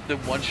the move, the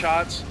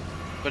one-shots,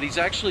 but he's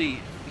actually,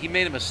 he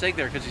made a mistake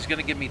there because he's going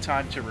to give me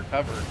time to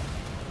recover.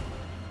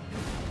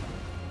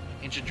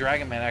 Ancient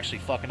Dragon Man actually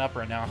fucking up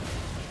right now.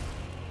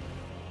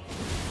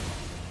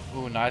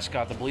 Ooh, nice,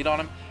 got the bleed on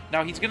him.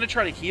 Now he's going to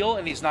try to heal,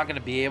 and he's not going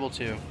to be able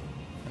to.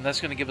 And that's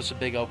going to give us a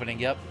big opening,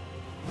 yep.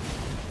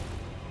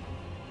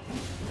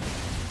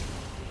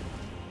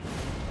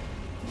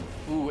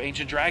 Ooh,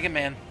 Ancient Dragon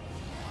Man.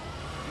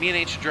 Me and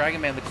Ancient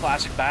Dragon Man, the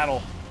classic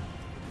battle.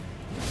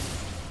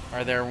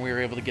 Right there, and we were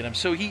able to get him.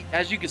 So he,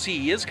 as you can see,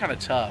 he is kind of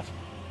tough.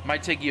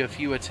 Might take you a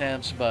few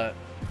attempts, but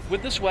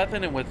with this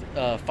weapon and with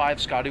 5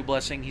 Scadu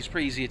Blessing, he's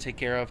pretty easy to take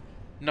care of.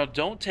 Now,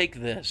 don't take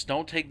this.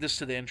 Don't take this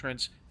to the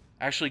entrance.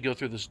 Actually go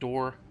through this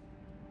door.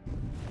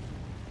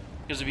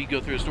 Because if you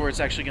go through this door, it's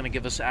actually going to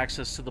give us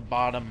access to the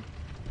bottom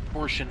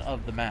portion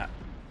of the map.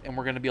 And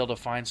we're going to be able to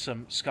find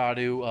some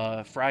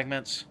Scadu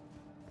fragments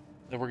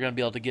that we're going to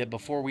be able to get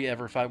before we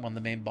ever fight one of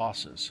the main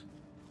bosses.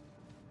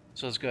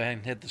 So let's go ahead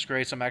and hit this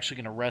grace. I'm actually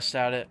going to rest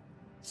at it.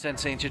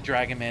 Since Ancient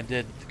Dragon Man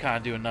did kind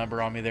of do a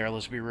number on me there,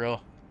 let's be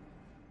real.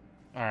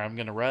 Alright, I'm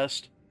going to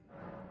rest.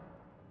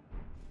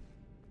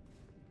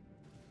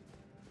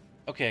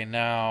 Okay,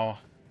 now...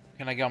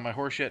 Can I get on my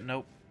horse yet?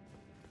 Nope.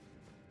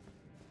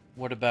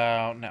 What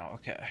about now?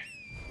 Okay.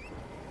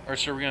 Alright,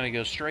 so we're going to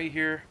go straight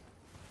here.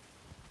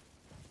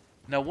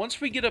 Now, once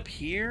we get up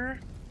here...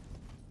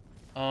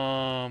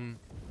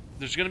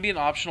 there's going to be an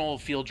optional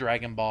field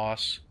dragon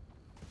boss.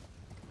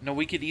 No,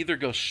 we could either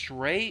go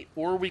straight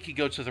or we could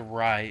go to the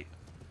right.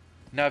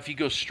 Now, if you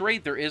go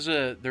straight, there is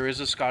a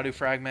Scadu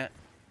fragment,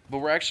 but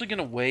we're actually going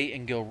to wait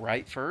and go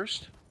right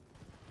first.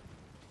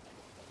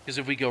 Because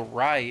if we go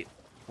right,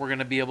 we're going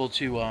to be able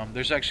to,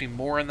 there's actually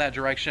more in that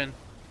direction,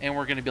 and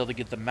we're going to be able to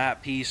get the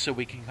map piece so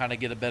we can kind of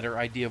get a better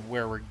idea of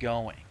where we're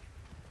going.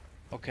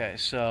 Okay,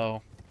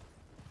 so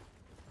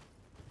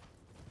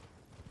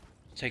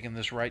taking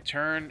this right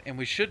turn, and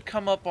we should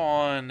come up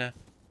on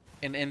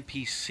an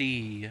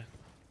NPC.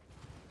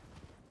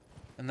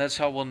 And that's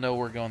how we'll know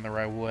we're going the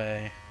right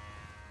way.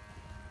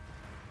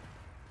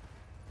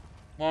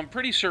 Well, I'm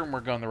pretty certain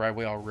we're going the right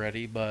way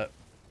already, but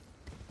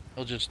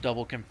I'll just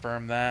double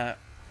confirm that.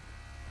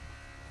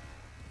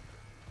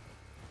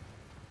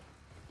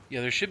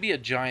 Yeah, there should be a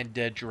giant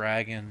dead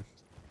dragon.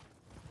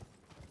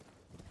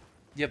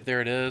 Yep,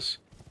 there it is.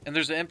 And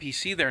there's an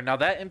NPC there. Now,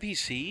 that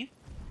NPC,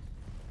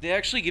 they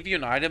actually give you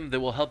an item that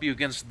will help you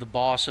against the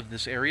boss of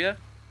this area.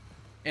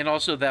 And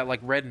also that, like,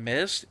 red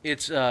mist,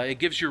 it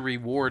gives you a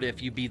reward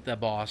if you beat that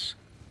boss.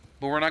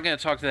 But we're not going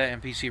to talk to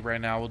that NPC right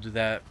now. We'll do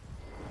that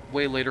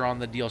way later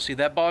on in the DLC.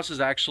 That boss is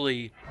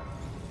actually...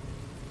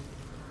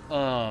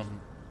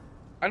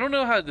 I don't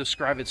know how to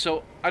describe it.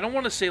 So, I don't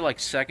want to say, like,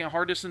 second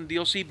hardest in the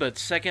DLC, but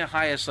second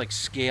highest, like,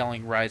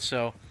 scaling, right?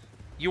 So,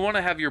 you want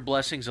to have your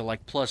blessings at,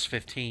 like, plus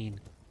 15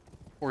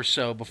 or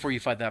so before you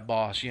fight that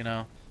boss, you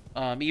know?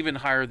 Even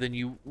higher than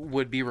you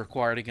would be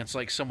required against,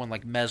 like, someone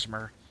like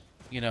Mesmer.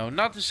 You know,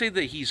 not to say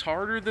that he's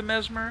harder than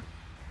Mesmer,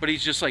 but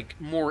he's just, like,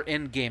 more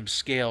in-game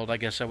scaled, I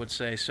guess I would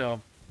say.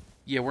 So,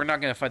 yeah, we're not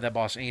going to fight that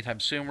boss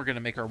anytime soon. We're going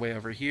to make our way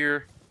over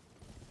here.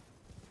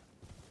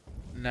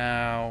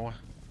 Now,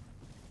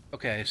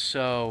 okay,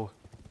 so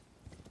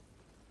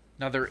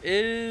Now there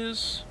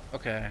is...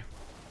 Okay.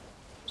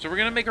 So we're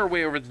going to make our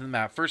way over to the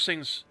map. First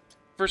things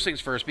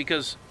first,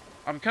 because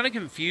I'm kind of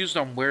confused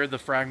on where the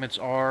fragments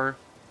are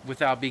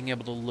without being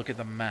able to look at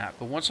the map.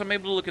 But once I'm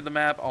able to look at the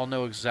map, I'll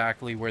know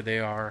exactly where they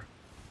are.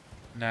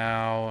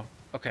 Now,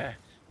 okay.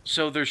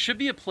 So there should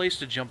be a place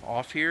to jump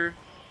off here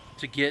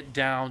to get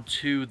down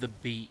to the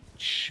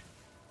beach.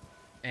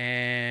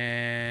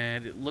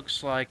 And it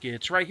looks like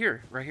it's right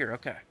here. Right here,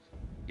 okay.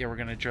 Yeah, we're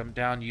going to jump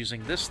down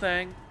using this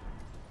thing.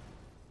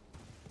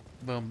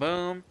 Boom,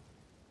 boom.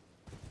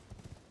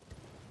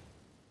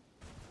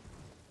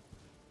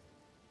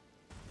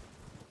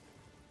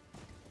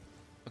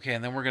 Okay,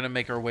 and then we're going to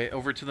make our way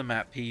over to the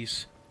map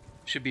piece.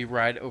 Should be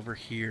right over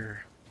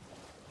here.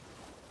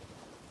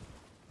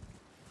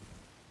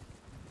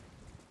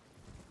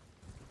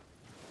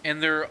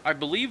 And there, I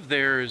believe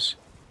there's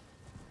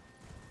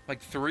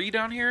like 3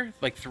 down here.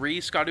 Like 3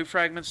 Scadutree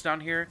fragments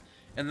down here.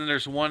 And then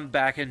there's one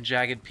back in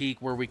Jagged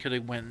Peak where we could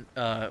have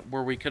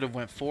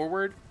went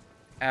forward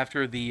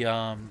after the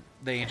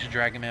Ancient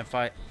Dragon Man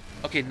fight.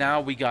 Okay,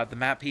 now we got the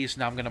map piece.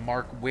 Now I'm going to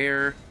mark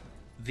where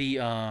the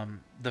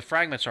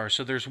fragments are.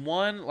 So there's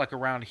one like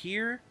around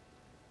here.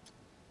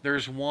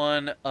 There's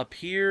one up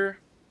here.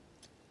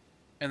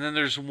 And then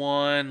there's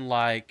one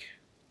like,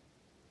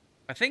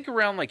 I think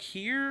around like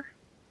here.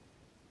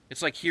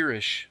 It's like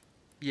here-ish.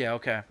 Yeah,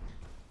 okay.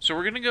 So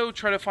we're going to go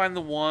try to find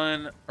the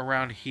one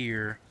around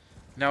here.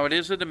 Now it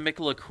is at a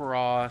Mikula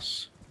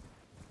Cross.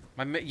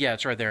 Yeah,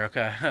 it's right there.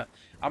 Okay.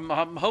 I'm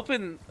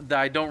hoping that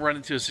I don't run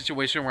into a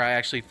situation where I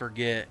actually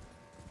forget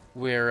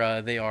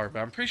where they are. But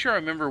I'm pretty sure I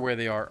remember where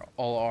they all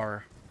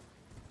are.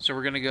 So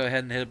we're going to go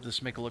ahead and hit up this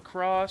Mikula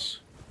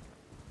Cross,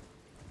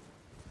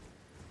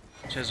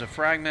 which has a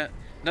fragment.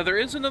 Now there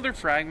is another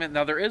fragment.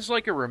 Now there is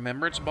like a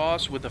remembrance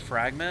boss with a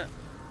fragment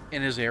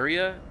in his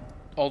area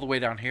all the way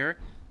down here.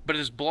 But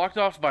it's blocked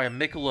off by a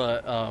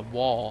Mikula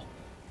wall.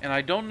 And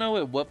I don't know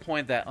at what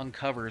point that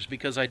uncovers,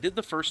 because I did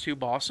the first 2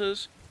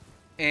 bosses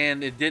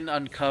and it didn't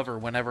uncover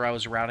whenever I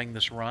was routing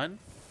this run.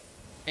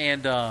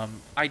 And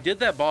I did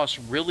that boss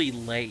really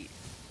late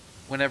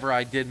whenever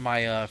I did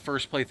my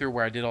first playthrough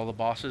where I did all the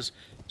bosses.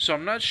 So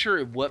I'm not sure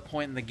at what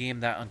point in the game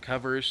that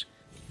uncovers,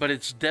 but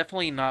it's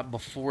definitely not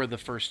before the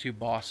first 2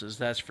 bosses,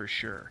 that's for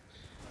sure.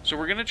 So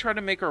we're going to try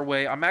to make our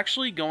way. I'm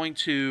actually going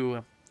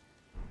to,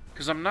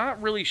 because I'm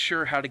not really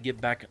sure how to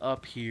get back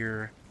up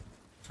here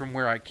from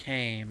where I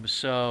came.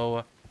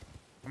 So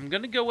I'm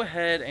going to go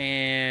ahead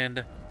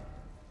and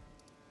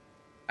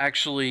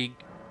actually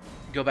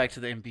go back to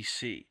the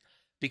NPC,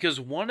 because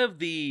one of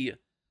the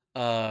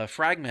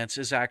fragments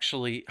is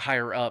actually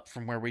higher up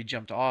from where we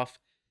jumped off,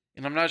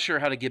 and I'm not sure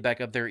how to get back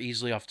up there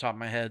easily off the top of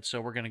my head,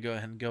 so we're going to go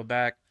ahead and go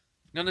back.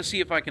 I'm going to see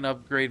if I can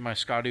upgrade my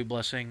Scadutree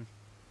blessing.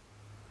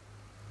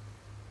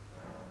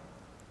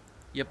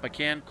 Yep, I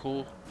can.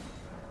 Cool.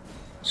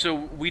 So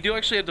we do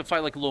actually have to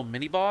fight like a little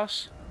mini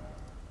boss,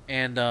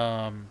 and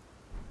I'm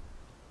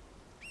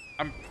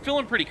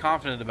feeling pretty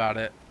confident about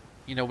it.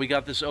 You know, we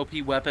got this OP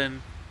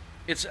weapon.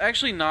 It's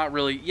actually not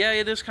really... Yeah,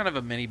 it is kind of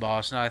a mini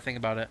boss now I think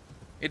about it.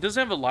 It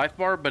doesn't have a life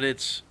bar, but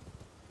it's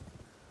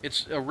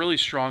a really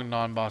strong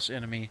non-boss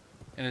enemy.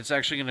 And it's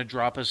actually going to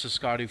drop us a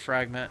Scadutree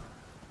fragment.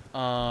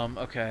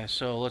 Okay,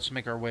 so let's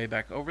make our way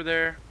back over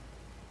there.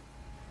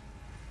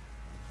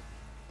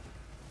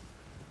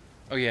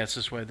 Oh yeah, it's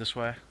this way, this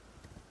way.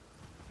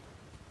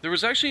 There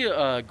was actually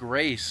a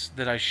Grace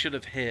that I should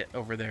have hit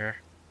over there.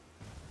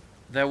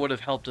 That would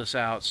have helped us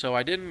out. So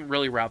I didn't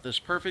really route this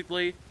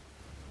perfectly.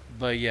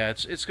 But yeah,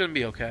 it's going to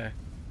be okay.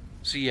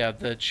 So yeah,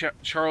 the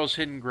Charles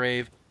Hidden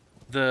Grave.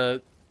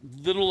 The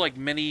little like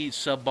mini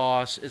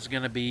sub-boss is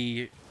going to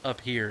be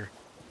up here.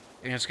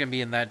 And it's going to be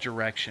in that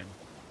direction.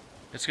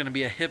 It's going to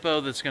be a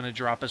hippo that's going to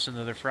drop us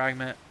another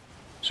fragment.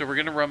 So we're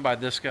going to run by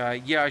this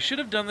guy. Yeah, I should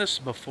have done this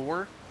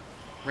before.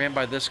 Ran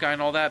by this guy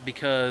and all that,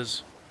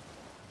 because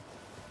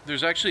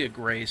there's actually a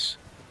Grace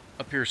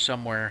up here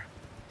somewhere.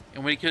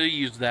 And we could have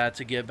used that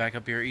to get back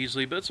up here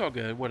easily, but it's all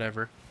good.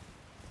 Whatever.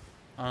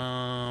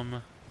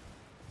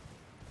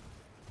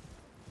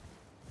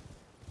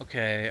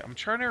 Okay, I'm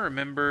trying to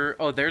remember.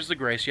 Oh, there's the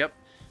Grace. Yep.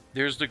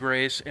 There's the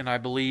Grace, and I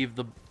believe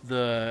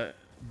the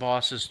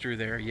boss is through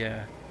there.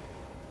 Yeah.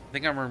 I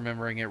think I'm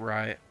remembering it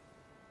right.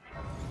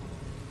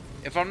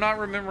 If I'm not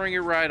remembering it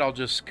right, I'll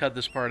just cut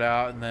this part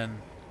out and then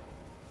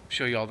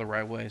show you all the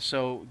right way.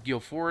 So, go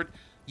forward.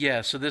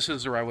 Yeah, so this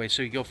is the right way.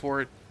 So you go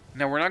forward.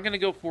 Now, we're not going to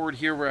go forward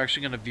here. We're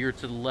actually going to veer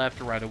to the left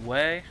right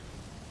away.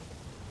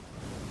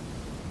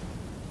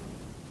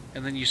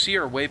 And then you see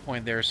our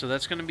waypoint there. So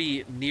that's going to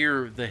be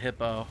near the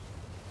hippo.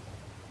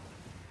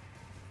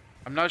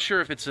 I'm not sure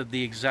if it's at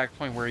the exact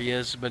point where he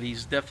is, but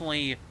he's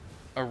definitely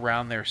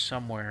around there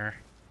somewhere.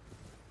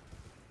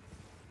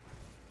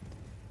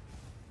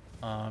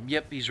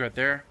 Yep, he's right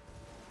there.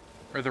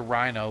 Or the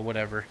rhino,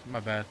 whatever. My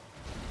bad.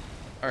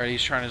 Alright,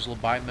 he's trying his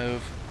little bite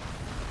move.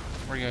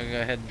 We're going to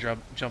go ahead and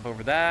jump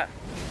over that.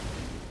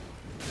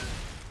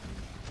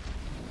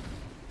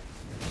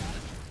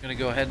 Gonna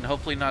go ahead and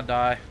hopefully not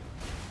die.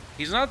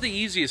 He's not the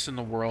easiest in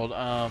the world,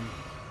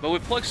 but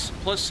with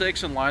plus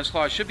 6 and Lion's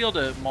Claw, I should be able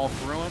to maul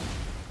through him.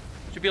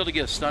 Should be able to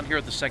get a stun here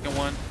with the second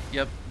one.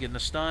 Yep, getting a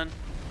stun.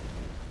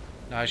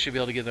 Now I should be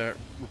able to get a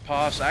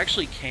riposte. I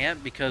actually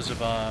can't because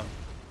of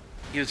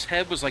his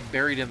head was like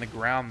buried in the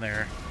ground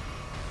there.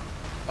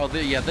 Oh,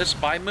 yeah, this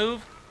bite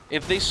move.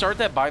 If they start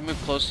that bite move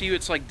close to you,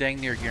 it's like dang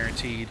near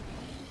guaranteed.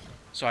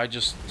 So I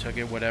just took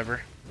it,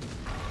 whatever.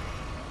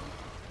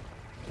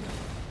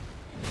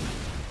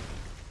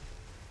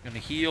 Gonna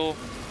heal.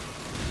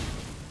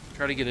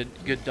 Try to get a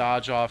good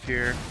dodge off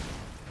here.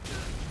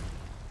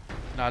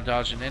 Not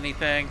dodging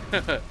anything.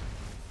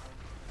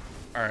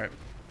 Alright.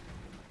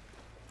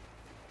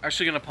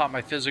 Actually gonna pop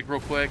my physic real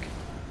quick.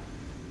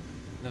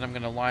 Then I'm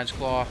gonna Lion's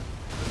Claw.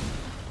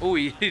 Oh,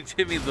 he hit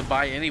me with the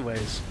bite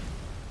anyways.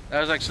 That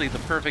was actually the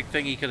perfect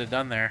thing he could have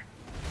done there.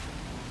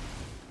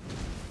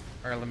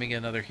 Alright, let me get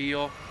another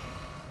heal.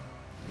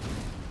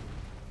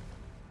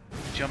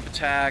 Jump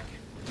attack.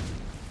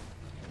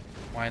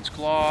 Lion's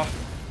Claw.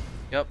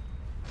 Yep.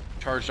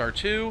 Charged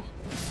R2.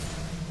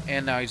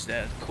 And now he's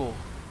dead. Cool.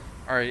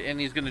 Alright, and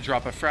he's going to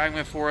drop a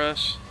fragment for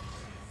us.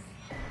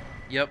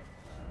 Yep.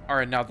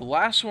 Alright, now the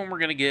last one we're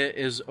going to get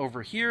is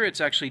over here. It's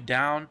actually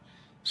down.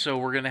 So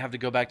we're going to have to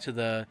go back to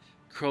the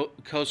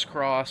Coast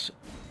Cross.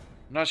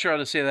 I'm not sure how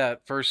to say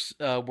that first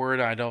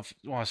word. I don't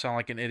want to sound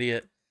like an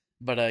idiot.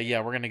 But yeah,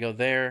 we're going to go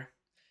there.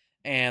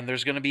 And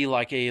there's going to be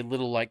like a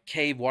little like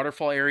cave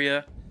waterfall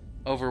area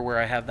over where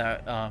I have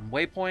that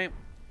waypoint.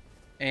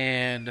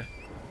 And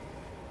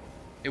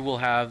it will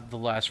have the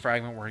last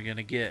fragment we're going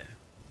to get.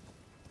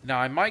 Now,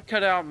 I might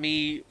cut out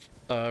me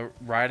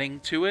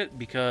riding to it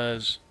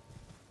because,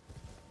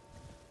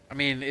 I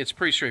mean, it's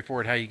pretty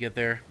straightforward how you get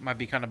there. Might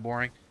be kind of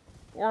boring.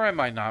 Or I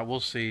might not. We'll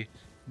see.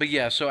 But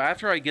yeah, so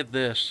after I get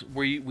this,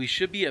 we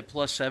should be at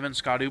 +7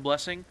 Scadu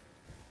Blessing.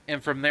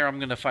 And from there, I'm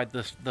going to fight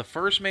the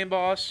first main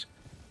boss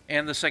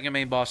and the second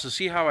main boss to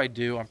see how I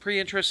do. I'm pretty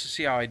interested to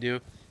see how I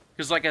do.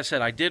 Because like I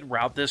said, I did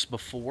route this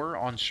before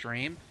on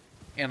stream.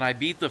 And I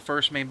beat the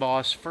first main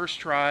boss first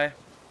try.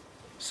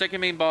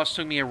 Second main boss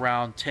took me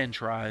around 10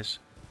 tries.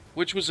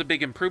 Which was a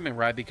big improvement,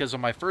 right? Because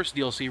on my first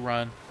DLC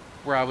run,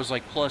 where I was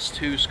like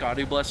 +2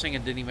 Scadu Blessing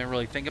and didn't even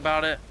really think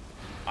about it,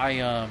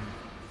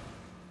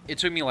 it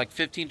took me like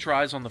 15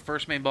 tries on the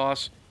first main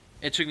boss.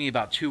 It took me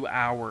about 2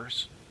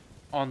 hours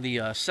on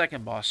the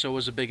second boss, so it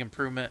was a big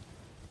improvement.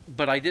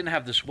 But I didn't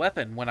have this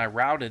weapon when I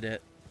routed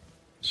it,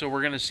 so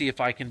we're going to see if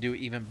I can do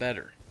even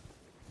better.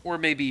 Or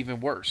maybe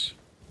even worse.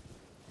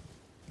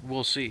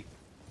 We'll see.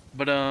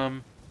 But,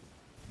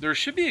 there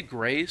should be a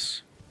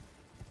Grace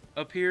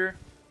up here.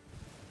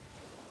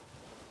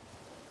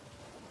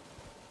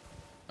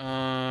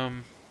 I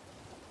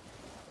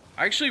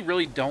actually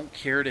really don't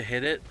care to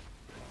hit it,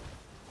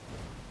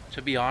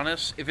 to be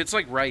honest. If it's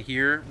like right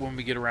here when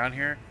we get around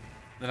here,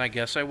 then I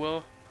guess I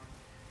will.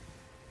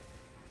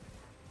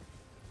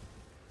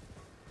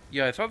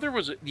 Yeah, I thought there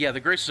was... Yeah, the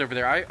Grace is over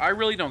there. I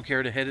really don't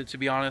care to hit it, to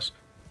be honest.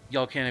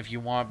 Y'all can if you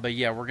want. But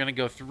yeah, we're going to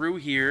go through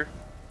here.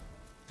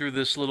 Through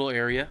this little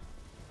area.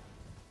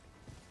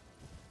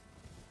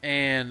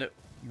 And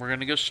we're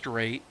going to go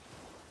straight.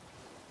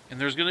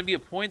 And there's going to be a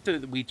point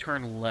that we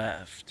turn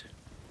left.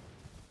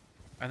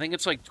 I think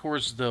it's like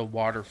towards the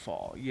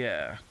waterfall.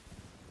 Yeah.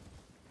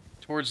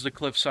 Towards the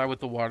cliffside with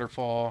the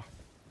waterfall.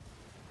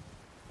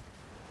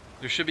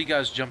 There should be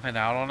guys jumping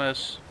out on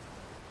us.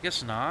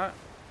 Guess not.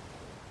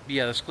 But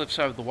yeah, this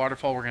cliffside with the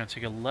waterfall, we're going to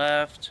take a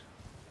left.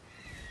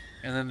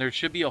 And then there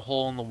should be a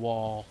hole in the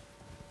wall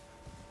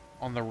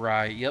on the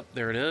right. Yep,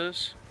 there it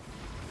is.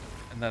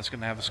 And that's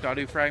going to have a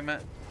Scadu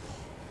fragment.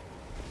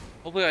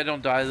 Hopefully I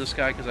don't die to this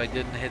guy because I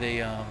didn't hit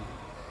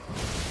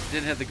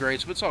the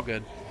grates, but it's all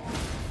good.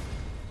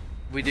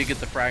 We did get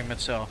the fragment,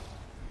 so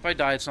if I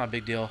die, it's not a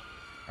big deal.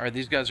 Alright,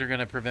 these guys are going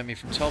to prevent me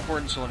from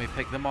teleporting, so let me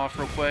pick them off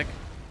real quick.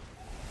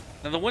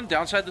 Now, the one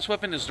downside of this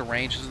weapon is the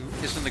range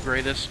isn't the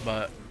greatest,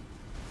 but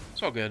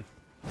it's all good.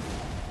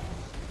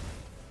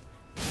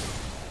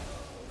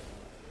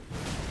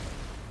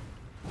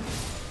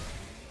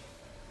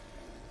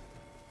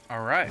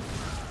 Alright.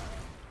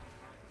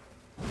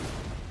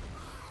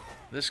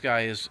 This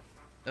guy is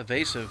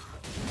evasive.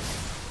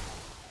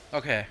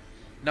 Okay.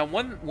 Now,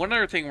 one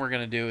other thing we're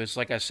going to do is,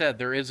 like I said,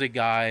 there is a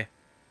guy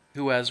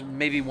who has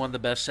maybe one of the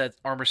best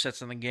armor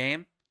sets in the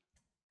game.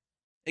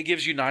 It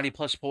gives you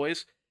 90+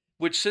 poise,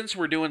 which since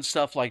we're doing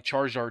stuff like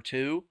Charged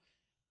R2,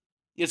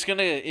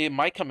 it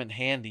might come in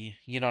handy,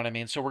 you know what I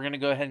mean? So we're going to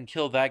go ahead and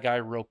kill that guy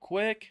real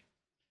quick.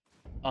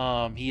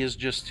 He is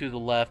just to the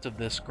left of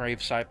this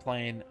gravesite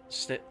plane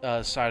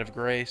side of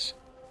Grace.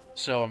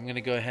 So I'm going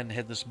to go ahead and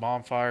hit this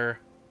bonfire.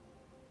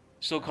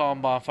 Still call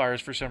them bonfires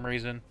for some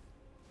reason.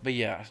 But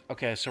yeah,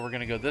 okay, so we're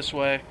going to go this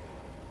way.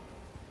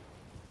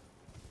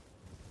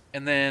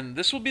 And then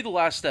this will be the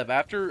last step.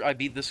 After I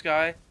beat this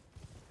guy,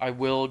 I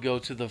will go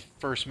to the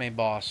first main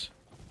boss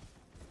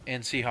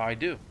and see how I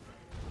do.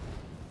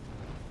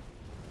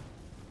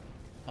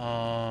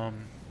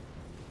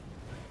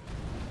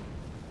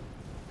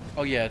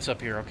 Oh yeah, it's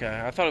up here.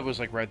 Okay, I thought it was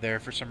like right there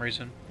for some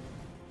reason.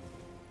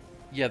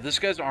 Yeah, this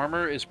guy's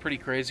armor is pretty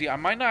crazy. I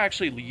might not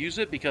actually use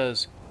it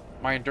because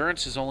my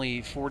endurance is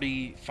only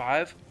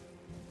 45.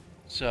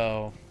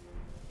 So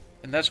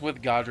And that's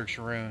with Godric's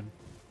Rune.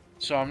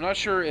 So I'm not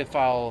sure if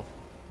I'll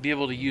be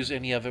able to use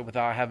any of it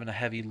without having a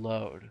heavy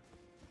load.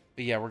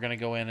 But yeah, we're going to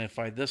go in and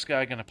fight this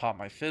guy. Going to pop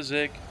my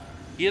Physic.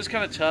 He is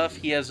kind of tough.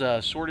 He has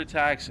sword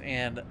attacks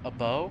and a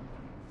bow.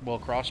 Well,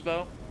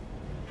 crossbow.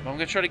 But I'm going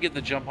to try to get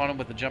the jump on him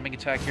with the jumping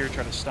attack here.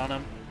 Try to stun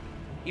him.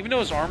 Even though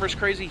his armor's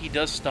crazy, he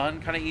does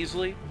stun kind of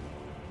easily.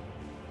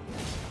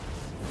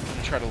 I'm going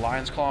to try to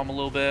Lion's Claw him a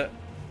little bit.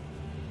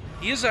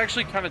 He is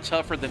actually kind of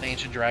tougher than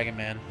Ancient Dragon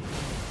Man.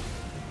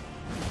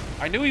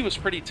 I knew he was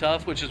pretty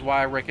tough, which is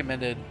why I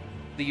recommended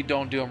that you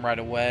don't do him right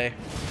away.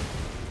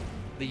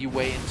 That you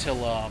wait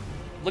until,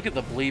 look at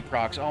the bleed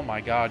procs. Oh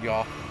my god,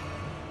 y'all.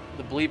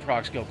 The bleed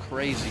procs go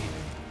crazy.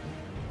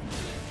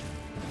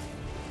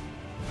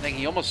 Dang,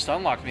 he almost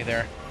stun locked me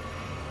there.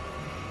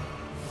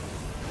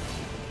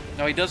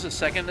 No, he does a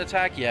second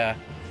attack? Yeah.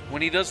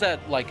 When he does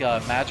that, like,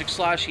 magic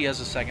slash, he has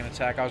a second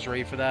attack. I was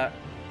ready for that.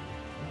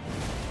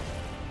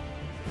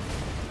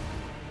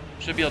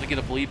 Should be able to get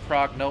a bleed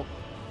proc. Nope.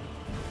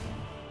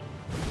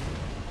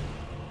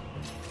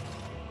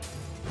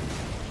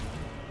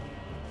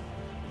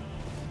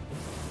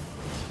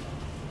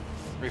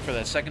 Ready for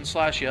that second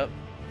slash? Yep.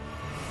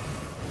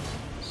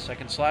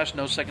 Second slash?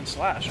 No second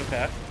slash.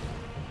 Okay.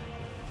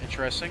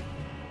 Interesting.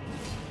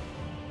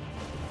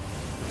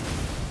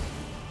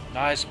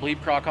 Nice.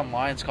 Bleed proc on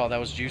Lion's Call. That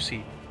was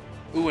juicy.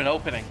 Ooh, an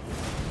opening.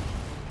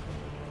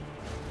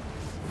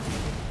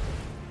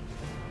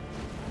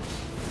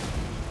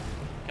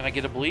 Can I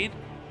get a bleed?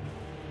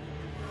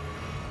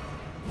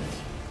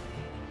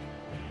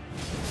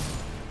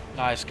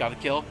 Nice. Got a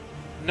kill.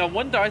 No,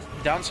 one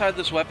downside of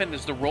this weapon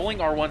is the rolling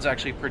R1's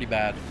actually pretty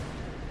bad.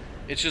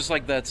 It's just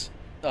like that's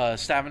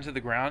stabbing to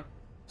the ground.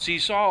 So you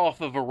saw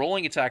off of a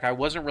rolling attack, I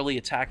wasn't really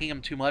attacking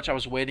him too much. I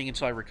was waiting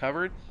until I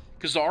recovered.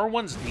 Because the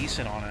R1's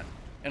decent on it.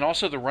 And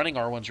also the running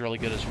R1's really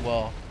good as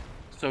well.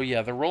 So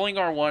yeah, the rolling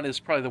R1 is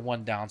probably the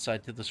one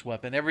downside to this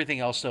weapon. Everything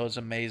else, though, is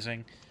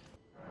amazing.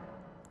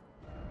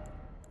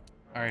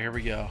 Alright, here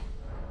we go.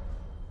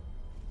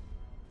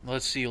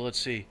 Let's see, let's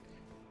see.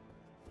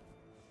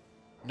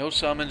 No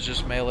summons,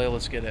 just melee.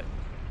 Let's get it.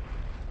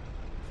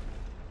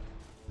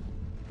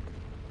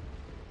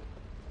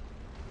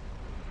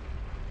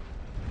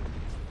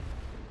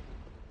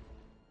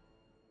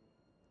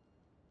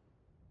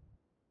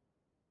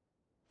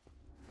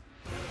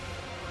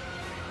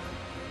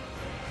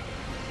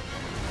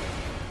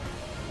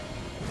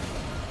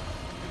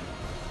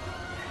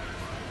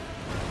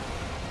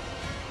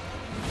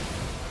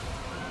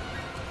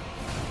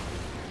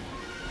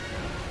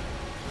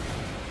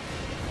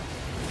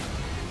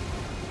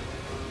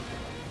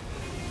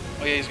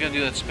 Oh yeah, he's gonna do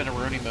that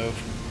spin-a-rooney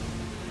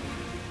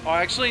move. Oh,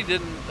 I actually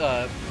didn't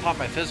pop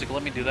my Physic.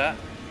 Let me do that.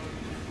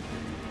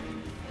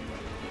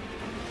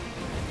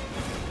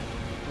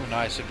 Oh,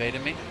 nice.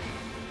 Evaded me.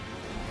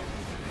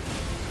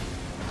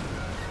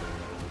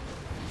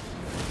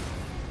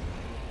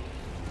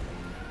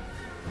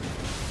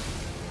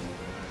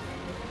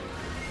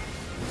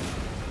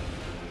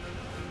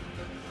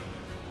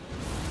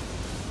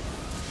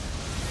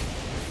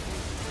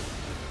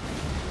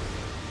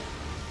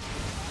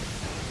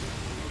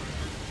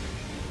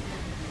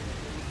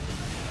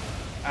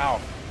 Ow.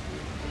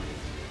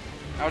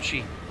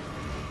 Ouchie.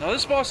 Now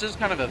this boss is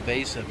kind of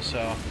evasive,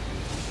 so...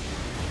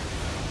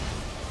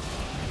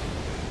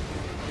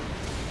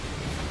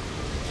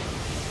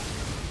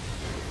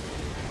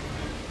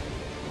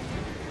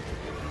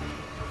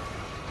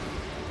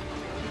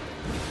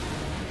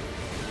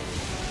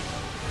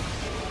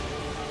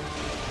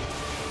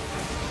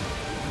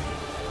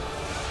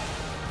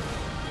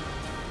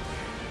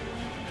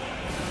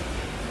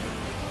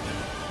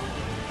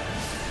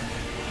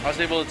 I was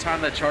able to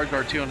time that charge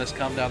bar too on this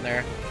come down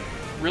there.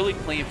 Really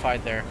clean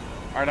fight there.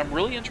 Alright, I'm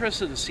really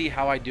interested to see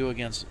how I do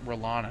against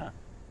Rellana.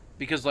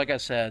 Because like I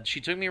said,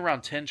 she took me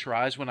around 10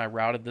 tries when I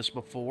routed this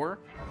before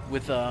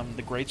with the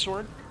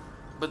greatsword.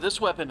 But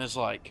this weapon is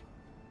like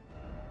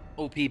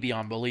OP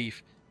beyond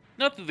belief.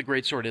 Not that the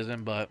greatsword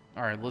isn't, but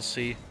alright, let's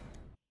see.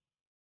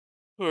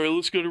 Alright,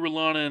 let's go to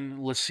Rellana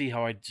and let's see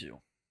how I do.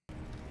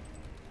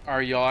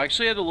 Alright, y'all, I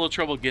actually had a little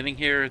trouble getting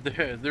here.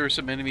 There were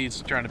some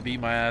enemies trying to beat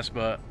my ass,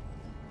 but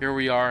here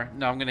we are.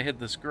 Now I'm going to hit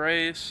this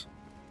Grace.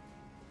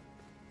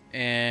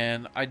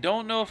 And I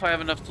don't know if I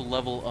have enough to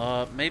level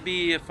up.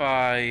 Maybe if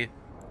I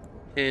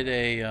hit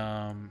a,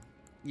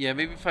 yeah,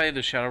 maybe if I hit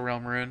a Shadow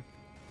Realm Rune.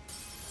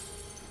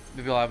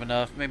 Maybe I'll have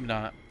enough. Maybe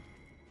not.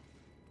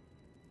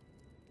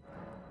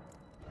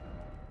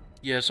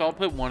 Yeah, so I'll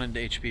put 1 into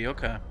HP.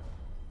 Okay.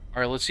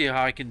 Alright, let's see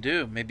how I can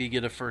do. Maybe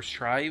get a first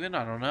try even?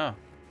 I don't know.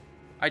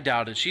 I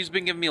doubt it. She's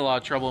been giving me a lot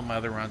of trouble in my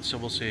other runs, so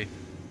we'll see.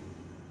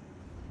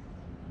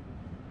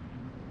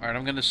 Alright,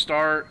 I'm going to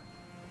start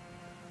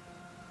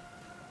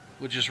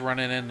with just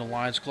running into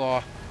Lion's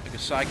Claw like a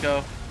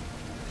psycho.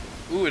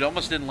 Ooh, it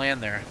almost didn't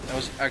land there. That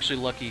was actually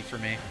lucky for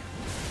me.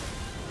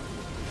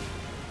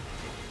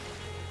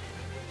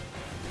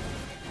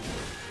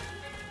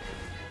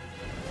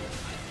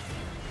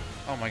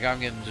 Oh my god, I'm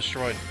getting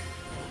destroyed.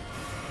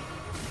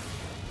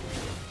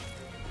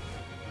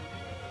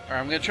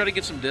 Alright, I'm going to try to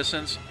get some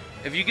distance.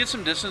 If you get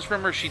some distance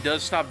from her, she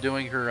does stop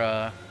doing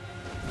her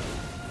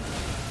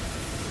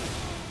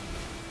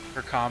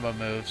combo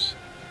moves.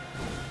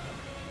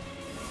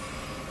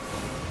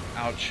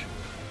 Ouch.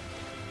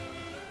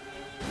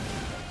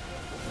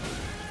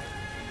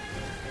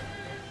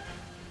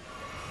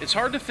 It's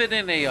hard to fit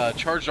in a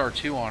charged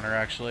R2 on her,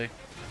 actually.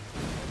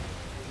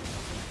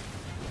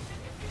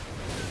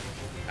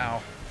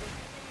 Ow.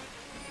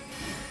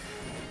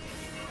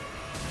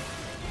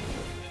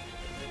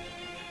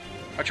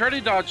 I try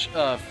to dodge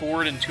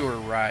forward and to her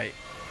right.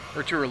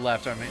 Or to her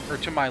left, I mean. Or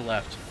to my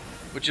left.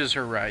 Which is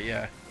her right,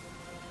 yeah.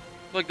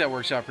 I feel like that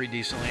works out pretty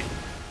decently.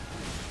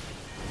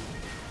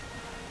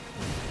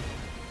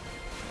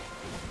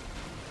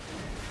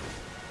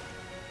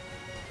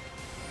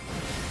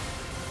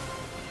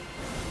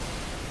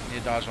 Need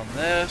to dodge on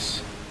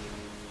this.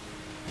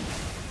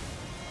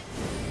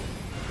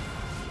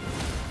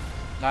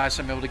 Nice,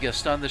 I'm able to get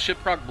stunned. The ship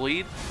proc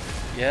bleed.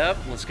 Yep,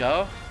 let's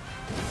go.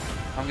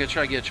 I'm going to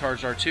try to get a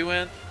charged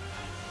R2 in.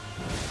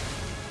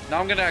 Now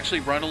I'm going to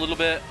actually run a little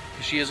bit,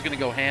 because she is going to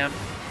go ham.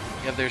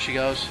 Yep, there she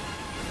goes.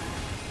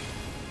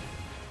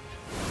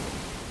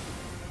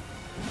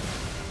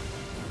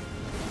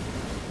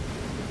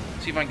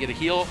 See if I can get a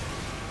heal.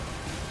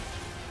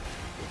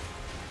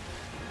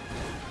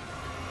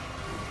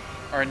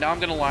 Alright, now I'm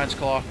going to Lion's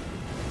Claw.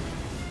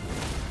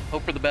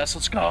 Hope for the best.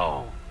 Let's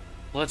go.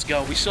 Let's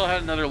go. We still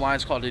had another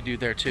Lion's Claw to do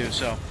there, too,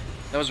 so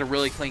that was a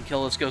really clean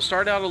kill. Let's go.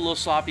 Started out a little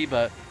sloppy,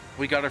 but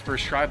we got our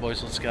first try,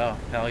 boys. Let's go.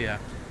 Hell yeah.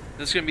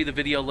 This is going to be the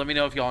video. Let me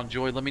know if y'all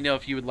enjoyed. Let me know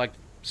if you would like to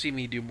see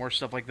me do more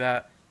stuff like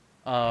that.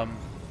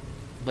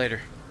 Later.